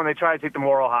trouble is when they try to take the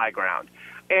moral high ground.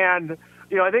 And,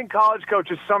 you know, I think college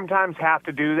coaches sometimes have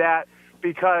to do that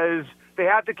because they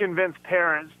have to convince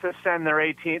parents to send their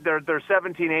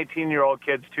 17, 18-year-old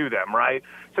kids to them, right?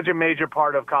 Such a major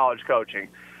part of college coaching.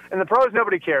 And the pros,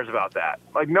 nobody cares about that.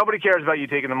 Like, nobody cares about you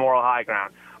taking the moral high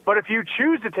ground. But if you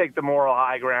choose to take the moral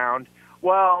high ground,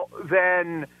 well,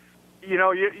 then, you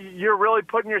know, you're really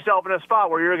putting yourself in a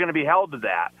spot where you're going to be held to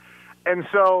that. And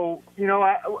so, you know,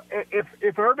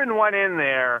 if Urban went in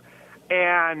there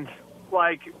and,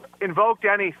 like, invoked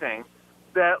anything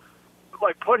that,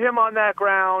 like, put him on that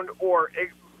ground or,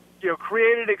 you know,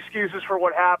 created excuses for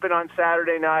what happened on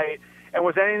Saturday night and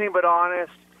was anything but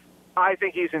honest, I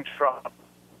think he's in trouble.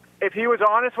 If he was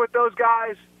honest with those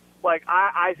guys, like,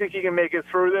 I think he can make it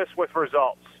through this with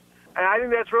results. And I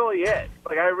think that's really it.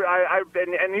 Like,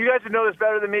 and you guys would know this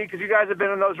better than me because you guys have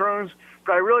been in those rooms,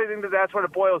 but I really think that that's what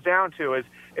it boils down to is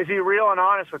he real and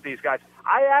honest with these guys?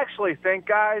 I actually think,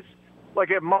 guys, like,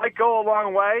 it might go a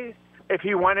long way if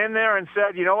he went in there and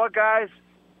said, you know what, guys,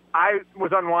 I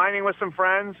was unwinding with some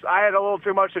friends. I had a little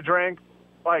too much to drink.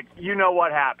 Like, you know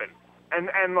what happened.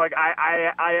 And like,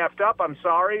 I effed up. I'm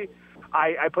sorry.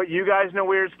 I put you guys in a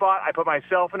weird spot. I put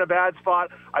myself in a bad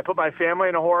spot. I put my family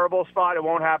in a horrible spot. It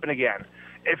won't happen again.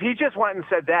 If he just went and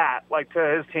said that, like, to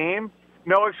his team,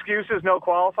 no excuses, no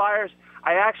qualifiers,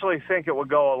 I actually think it would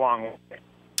go a long way.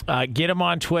 Get him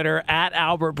on Twitter, at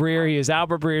Albert Breer. He is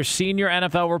Albert Breer, senior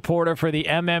NFL reporter for the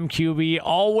MMQB.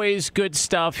 Always good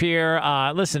stuff here.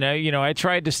 Listen, you know, I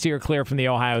tried to steer clear from the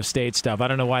Ohio State stuff. I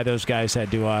don't know why those guys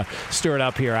had to stir it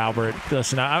up here, Albert.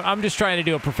 Listen, I'm just trying to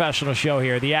do a professional show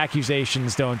here. The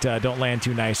accusations don't land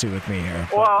too nicely with me here.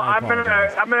 Well, I'm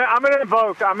gonna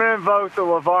invoke the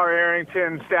LeVar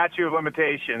Arrington statute of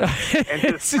limitations and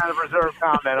just kind of reserve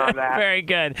comment on that. Very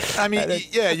good. I mean,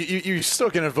 yeah, you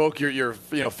still can invoke your you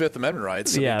know, Fifth Amendment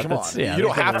rights. I mean, come on. Yeah, you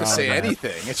don't have to say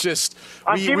anything. It's just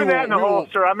I'm keeping that in the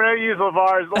holster. I'm going to use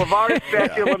LeVar's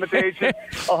statute of limitations.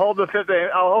 I'll hold the Fifth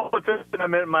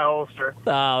Amendment in my holster.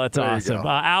 Oh, that's awesome.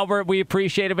 Albert, we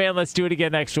appreciate it, man. Let's do it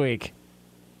again next week.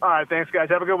 All right, thanks, guys.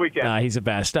 Have a good weekend. He's the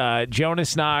best.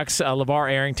 Jonas Knox,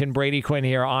 LeVar Arrington, Brady Quinn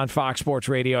here on Fox Sports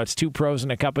Radio. It's Two Pros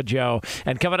and a Cup of Joe.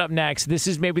 And coming up next, this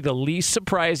is maybe the least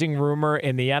surprising rumor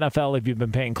in the NFL if you've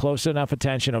been paying close enough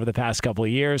attention over the past couple of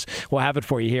years. We'll have it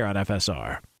for you here on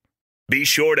FSR. Be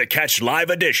sure to catch live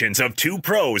editions of Two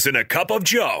Pros and a Cup of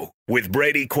Joe with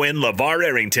Brady Quinn, LeVar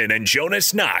Arrington, and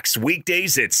Jonas Knox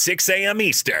weekdays at 6 a.m.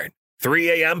 Eastern,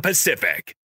 3 a.m.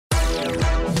 Pacific.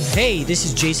 Hey, this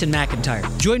is Jason McIntyre.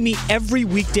 Join me every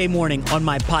weekday morning on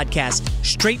my podcast,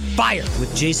 Straight Fire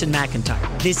with Jason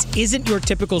McIntyre. This isn't your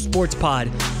typical sports pod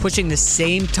pushing the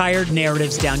same tired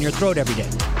narratives down your throat every day.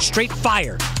 Straight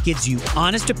Fire gives you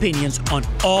honest opinions on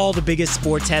all the biggest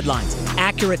sports headlines,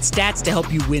 accurate stats to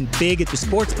help you win big at the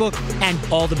sportsbook, and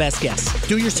all the best guests.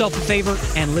 Do yourself a favor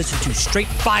and listen to Straight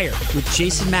Fire with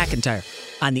Jason McIntyre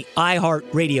on the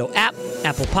iHeartRadio app,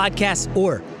 Apple Podcasts,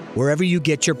 or wherever you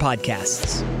get your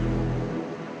podcasts.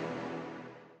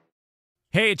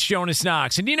 Hey, it's Jonas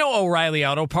Knox, and you know O'Reilly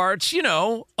Auto Parts. You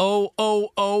know,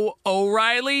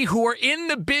 O'Reilly, who are in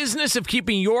the business of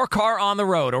keeping your car on the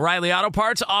road. O'Reilly Auto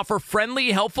Parts offer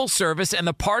friendly, helpful service and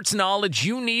the parts knowledge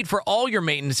you need for all your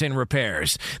maintenance and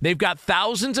repairs. They've got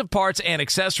thousands of parts and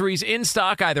accessories in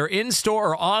stock, either in-store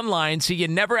or online, so you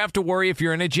never have to worry if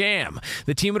you're in a jam.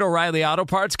 The team at O'Reilly Auto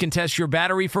Parts can test your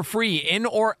battery for free in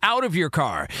or out of your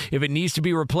car. If it needs to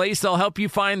be replaced, they'll help you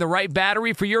find the right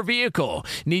battery for your vehicle.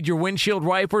 Need your windshield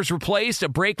wipers replaced, a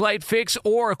brake light fix,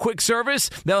 or a quick service?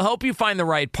 They'll help you find the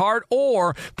right part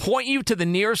or point you to the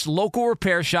nearest local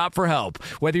repair shop for help.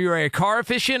 Whether you're a car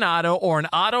aficionado or an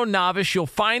auto novice, you'll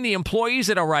find the employees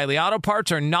at O'Reilly Auto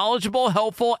Parts are knowledgeable,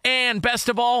 helpful, and best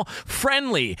of all,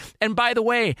 friendly. And by the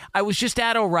way, I was just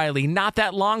at O'Reilly not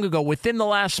that long ago, within the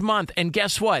last month, and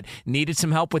guess what? Needed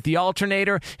some help with the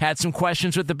alternator, had some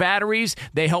questions with the batteries.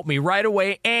 They helped me right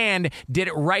away and did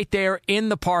it right there in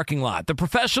the parking lot. The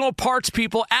professional parts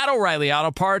people at O'Reilly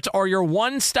Auto Parts are your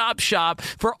one-stop shop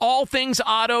for all things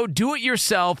auto,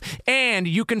 do-it-yourself, and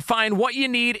you can find what you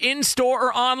need in-store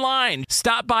or online.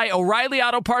 Stop by O'Reilly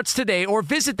Auto Parts today or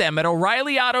visit them at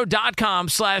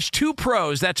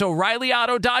O'ReillyAuto.com/2pros. That's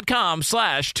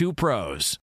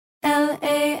O'ReillyAuto.com/2pros.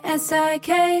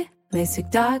 LASIK,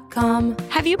 LASIK.com.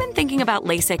 Have you been thinking about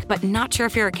LASIK but not sure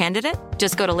if you're a candidate?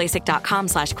 Just go to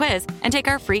LASIK.com/quiz and take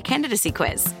our free candidacy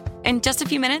quiz. In just a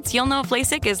few minutes, you'll know if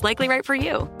LASIK is likely right for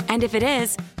you. And if it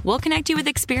is, we'll connect you with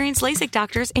experienced LASIK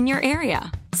doctors in your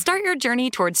area. Start your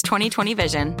journey towards 20/20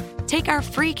 vision. Take our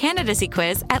free candidacy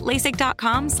quiz at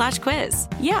LASIK.com/quiz.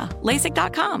 Yeah,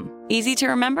 LASIK.com. Easy to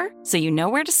remember, so you know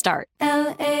where to start.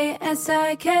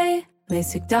 LASIK.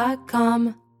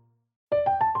 LASIK.com.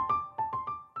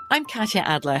 I'm Katya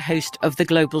Adler, host of The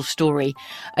Global Story.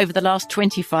 Over the last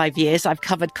 25 years, I've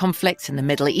covered conflicts in the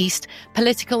Middle East,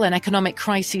 political and economic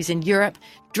crises in Europe,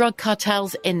 drug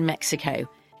cartels in Mexico.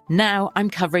 Now I'm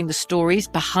covering the stories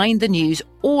behind the news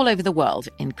all over the world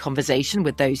in conversation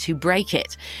with those who break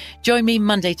it. Join me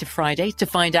Monday to Friday to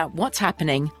find out what's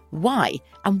happening, why,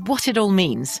 and what it all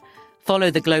means. Follow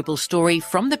The Global Story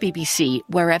from the BBC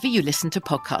wherever you listen to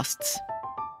podcasts.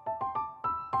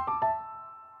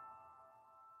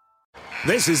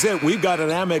 This is it. We've got an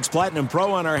Amex Platinum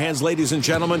Pro on our hands, ladies and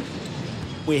gentlemen.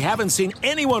 We haven't seen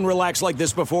anyone relax like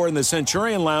this before in the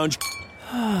Centurion Lounge.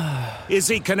 Is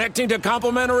he connecting to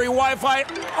complimentary Wi-Fi?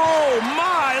 Oh,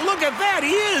 my! Look at that!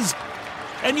 He is!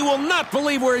 And you will not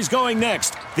believe where he's going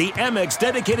next. The Amex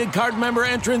dedicated card member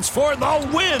entrance for the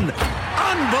win!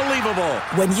 Unbelievable!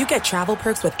 When you get travel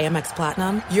perks with Amex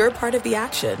Platinum, you're part of the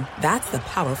action. That's the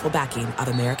powerful backing of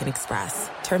American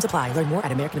Express. Terms apply. Learn more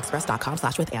at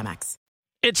americanexpress.com/withAmex.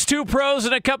 It's Two Pros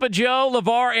and a Cup of Joe.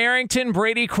 LeVar Arrington,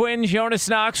 Brady Quinn, Jonas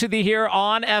Knox with you here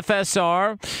on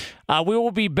FSR. We will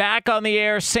be back on the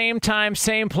air, same time,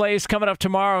 same place, coming up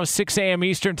tomorrow, 6 a.m.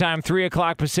 Eastern Time, 3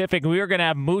 o'clock Pacific. We are going to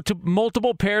have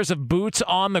multiple pairs of boots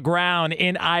on the ground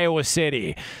in Iowa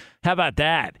City. How about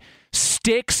that?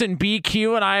 Sticks and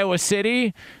BQ in Iowa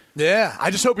City. Yeah,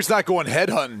 I just hope he's not going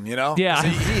headhunting, you know? Yeah.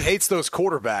 He hates those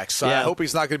quarterbacks. So I hope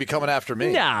he's not going to be coming after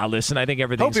me. Nah, listen, I think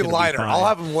everything's going to be liner. fine. I'll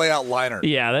have him lay out liner.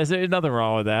 Yeah, there's nothing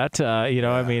wrong with that.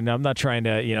 I mean, I'm not trying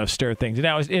to, stir things.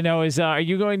 Now, are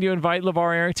you going to invite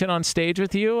LeVar Arrington on stage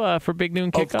with you for Big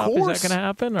Noon Kickoff? Of course. Is that going to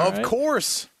happen? All of right.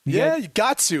 course. Yeah, you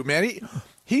got to, man.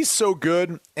 He's so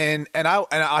good, and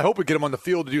I hope we get him on the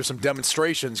field to do some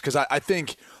demonstrations because I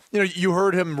think, you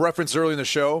heard him reference early in the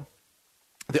show,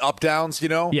 the up downs,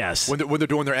 Yes. When they're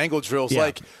doing their angle drills, Yeah.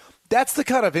 like that's the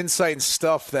kind of insight and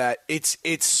stuff that it's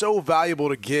so valuable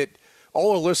to get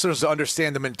all our listeners to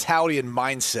understand the mentality and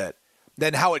mindset,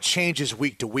 then how it changes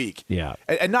week to week. Yeah.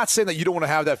 And not saying that you don't want to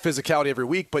have that physicality every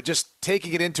week, but just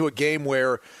taking it into a game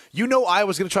where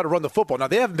Iowa's going to try to run the football. Now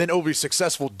they haven't been overly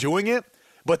successful doing it,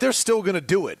 but they're still going to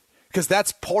do it. Because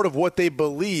that's part of what they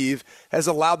believe has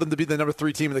allowed them to be the number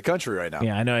 3 team in the country right now.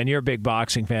 Yeah, I know. And you're a big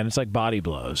boxing fan. It's like body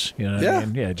blows. You know what I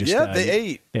mean? Yeah, they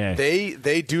ate. Yeah.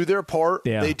 They do their part.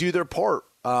 Yeah. They do their part.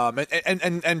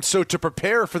 And so to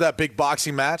prepare for that big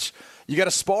boxing match, you got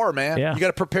to spar, man. Yeah. You got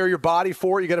to prepare your body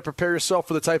for it. You got to prepare yourself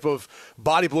for the type of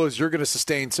body blows you're going to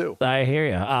sustain too. I hear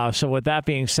you. So with that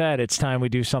being said, it's time we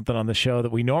do something on the show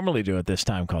that we normally do at this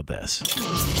time called this.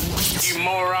 You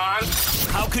moron.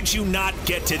 How could you not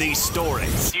get to these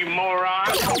stories? You moron.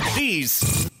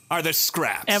 These are the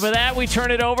scraps. And with that, we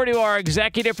turn it over to our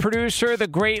executive producer, the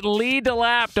great Lee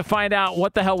DeLapp, to find out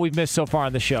what the hell we've missed so far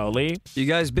on the show. Lee? You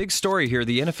guys, big story here.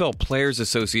 The NFL Players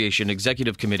Association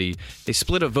Executive Committee, they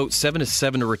split a vote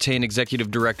 7-7 to retain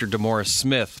Executive Director DeMaurice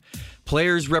Smith.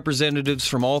 Players' representatives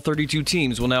from all 32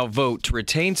 teams will now vote to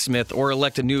retain Smith or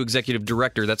elect a new executive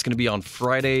director. That's going to be on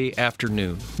Friday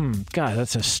afternoon. God,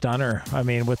 that's a stunner. I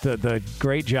mean, with the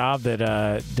great job that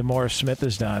DeMaurice Smith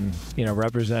has done,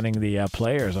 representing the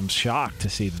players, I'm shocked to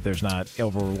see that there's not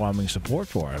overwhelming support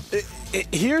for him.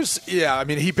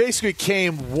 He basically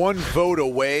came one vote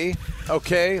away,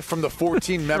 from the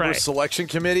 14-member Right. selection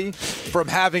committee from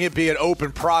having it be an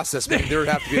open process, meaning there would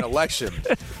have to be an election.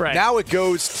 Right. Now it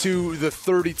goes to the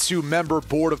 32-member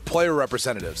board of player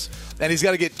representatives, and he's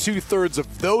got to get 2/3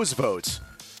 of those votes.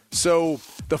 So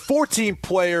the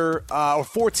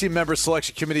 14-member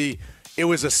selection committee, it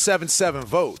was a 7-7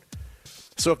 vote.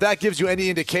 So if that gives you any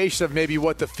indication of maybe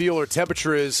what the feel or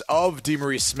temperature is of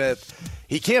DeMaurice Smith,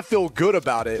 he can't feel good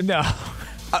about it. No.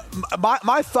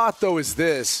 My thought, though, is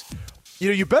this.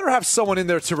 You better have someone in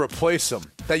there to replace him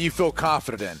that you feel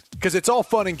confident in. Because it's all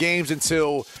fun and games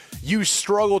until you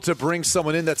struggle to bring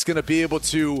someone in that's going to be able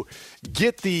to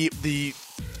get the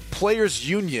players'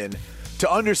 union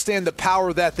to understand the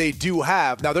power that they do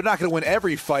have. Now, they're not going to win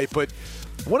every fight, but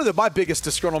one of my biggest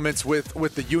disgruntlements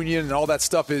with the union and all that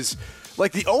stuff is,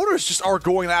 like, the owners just are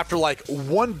going after, like,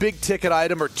 one big-ticket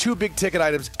item or two big-ticket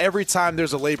items every time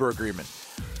there's a labor agreement.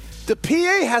 The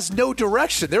PA has no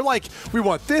direction. They're like, we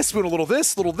want this, we want a little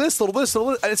this, little this, little this, little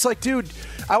this. And it's like, dude,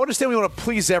 I understand we want to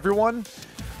please everyone,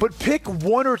 but pick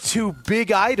one or two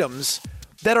big items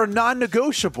that are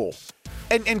non-negotiable.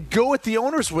 And go at the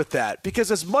owners with that,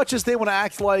 because as much as they want to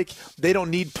act like they don't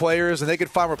need players and they can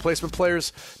find replacement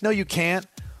players, no, you can't.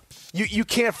 You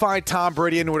can't find Tom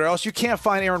Brady anywhere else. You can't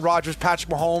find Aaron Rodgers, Patrick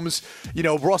Mahomes,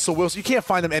 Russell Wilson. You can't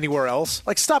find them anywhere else.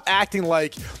 Like, stop acting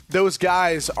like those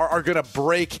guys are going to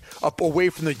break up away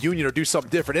from the union or do something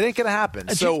different. It ain't going to happen.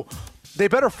 So they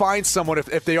better find someone,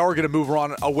 if they are going to move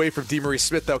on away from DeMaurice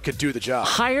Smith, that could do the job.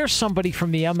 Hire somebody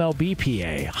from the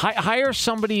MLBPA. Hire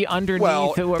somebody underneath.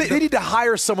 Well, they need to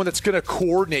hire someone that's going to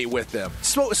coordinate with them.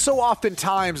 So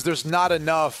oftentimes there's not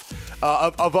enough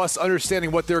of us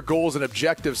understanding what their goals and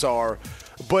objectives are.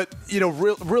 But,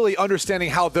 really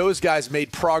understanding how those guys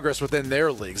made progress within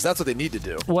their leagues. That's what they need to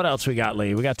do. What else we got,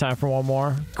 Lee? We got time for one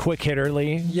more? Quick hitter,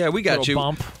 Lee? Yeah, we got you.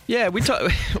 Bump. Yeah, we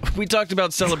talked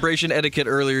about celebration etiquette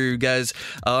earlier, you guys.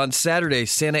 On Saturday,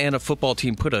 Santa Ana football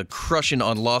team put a crushing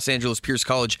on Los Angeles Pierce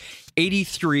College,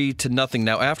 83-0.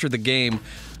 Now, after the game,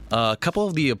 a couple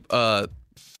of the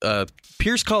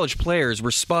Pierce College players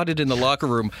were spotted in the locker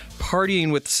room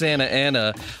partying with Santa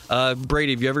Ana.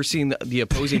 Brady, have you ever seen the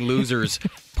opposing losers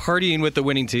partying with the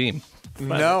winning team?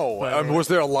 No. Was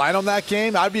there a line on that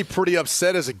game? I'd be pretty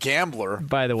upset as a gambler.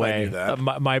 By the way,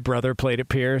 my brother played at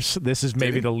Pierce. This is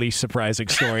maybe the least surprising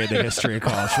story in the history of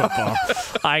college football.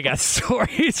 I got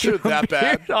stories. That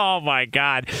bad? Oh, my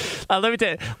God. Let me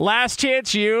tell you, Last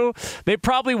Chance U, they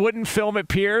probably wouldn't film at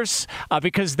Pierce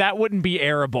because that wouldn't be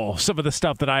airable, some of the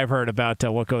stuff that I've heard about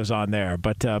what goes on there.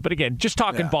 But again, just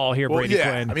talking ball here, Brady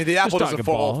Quinn. I mean, the apple doesn't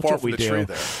fall far from the tree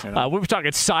there. We'll be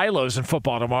talking silos in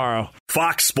football tomorrow.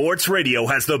 Fox Sports Radio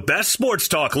has the best sports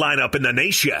talk lineup in the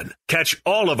nation. Catch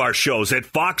all of our shows at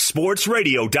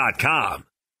foxsportsradio.com.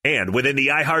 And within the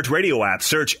iHeartRadio app,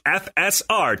 search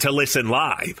FSR to listen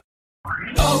live.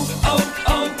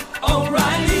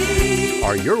 O'Reilly.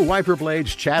 Are your wiper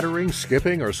blades chattering,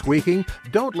 skipping, or squeaking?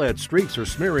 Don't let streaks or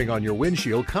smearing on your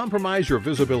windshield compromise your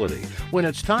visibility. When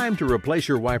it's time to replace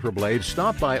your wiper blades,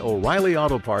 stop by O'Reilly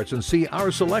Auto Parts and see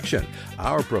our selection.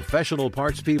 Our professional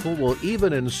parts people will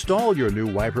even install your new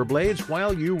wiper blades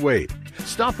while you wait.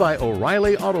 Stop by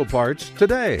O'Reilly Auto Parts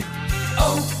today.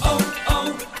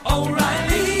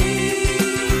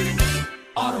 O'Reilly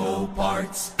Auto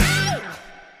Parts.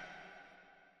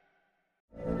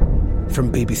 From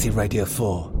BBC Radio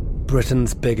 4,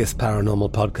 Britain's biggest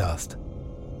paranormal podcast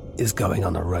is going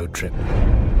on a road trip.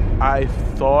 I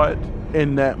thought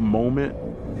in that moment,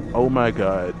 oh my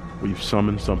God, we've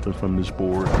summoned something from this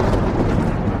board.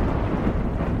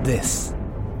 This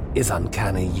is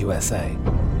Uncanny USA.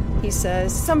 He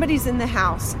says, somebody's in the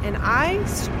house, and I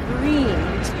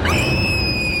screamed.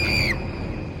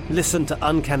 Listen to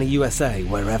Uncanny USA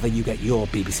wherever you get your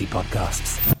BBC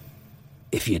podcasts,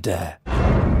 if you dare.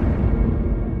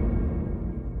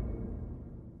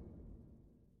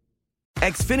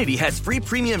 Xfinity has free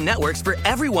premium networks for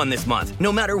everyone this month,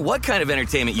 no matter what kind of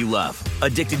entertainment you love.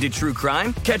 Addicted to true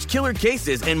crime? Catch killer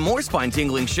cases and more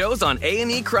spine-tingling shows on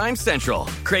A&E Crime Central.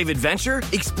 Crave adventure?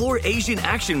 Explore Asian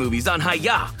action movies on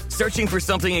Hi-YAH. Searching for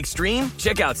something extreme?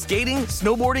 Check out skating,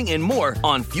 snowboarding, and more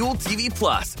on Fuel TV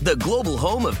Plus, the global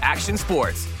home of action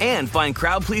sports. And find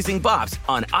crowd-pleasing bops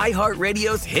on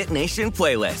iHeartRadio's Hit Nation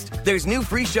playlist. There's new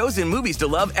free shows and movies to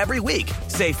love every week.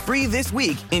 Say free this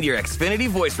week in your Xfinity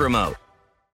voice remote.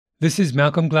 This is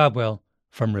Malcolm Gladwell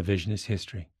from Revisionist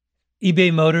History.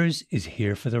 eBay Motors is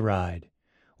here for the ride.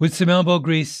 With some elbow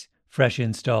grease, fresh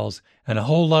installs, and a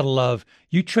whole lot of love,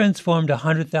 you transformed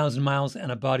 100,000 miles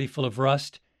and a body full of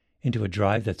rust into a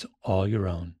drive that's all your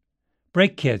own.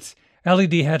 Brake kits,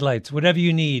 LED headlights, whatever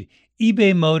you need,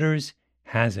 eBay Motors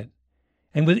has it.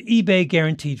 And with eBay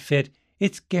Guaranteed Fit,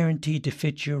 it's guaranteed to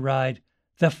fit your ride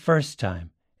the first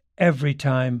time, every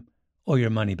time, or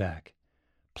your money back.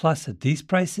 Plus, at these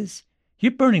prices,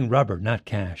 you're burning rubber, not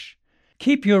cash.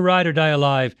 Keep your ride or die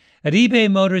alive at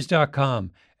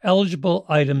ebaymotors.com. Eligible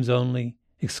items only.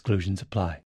 Exclusions apply.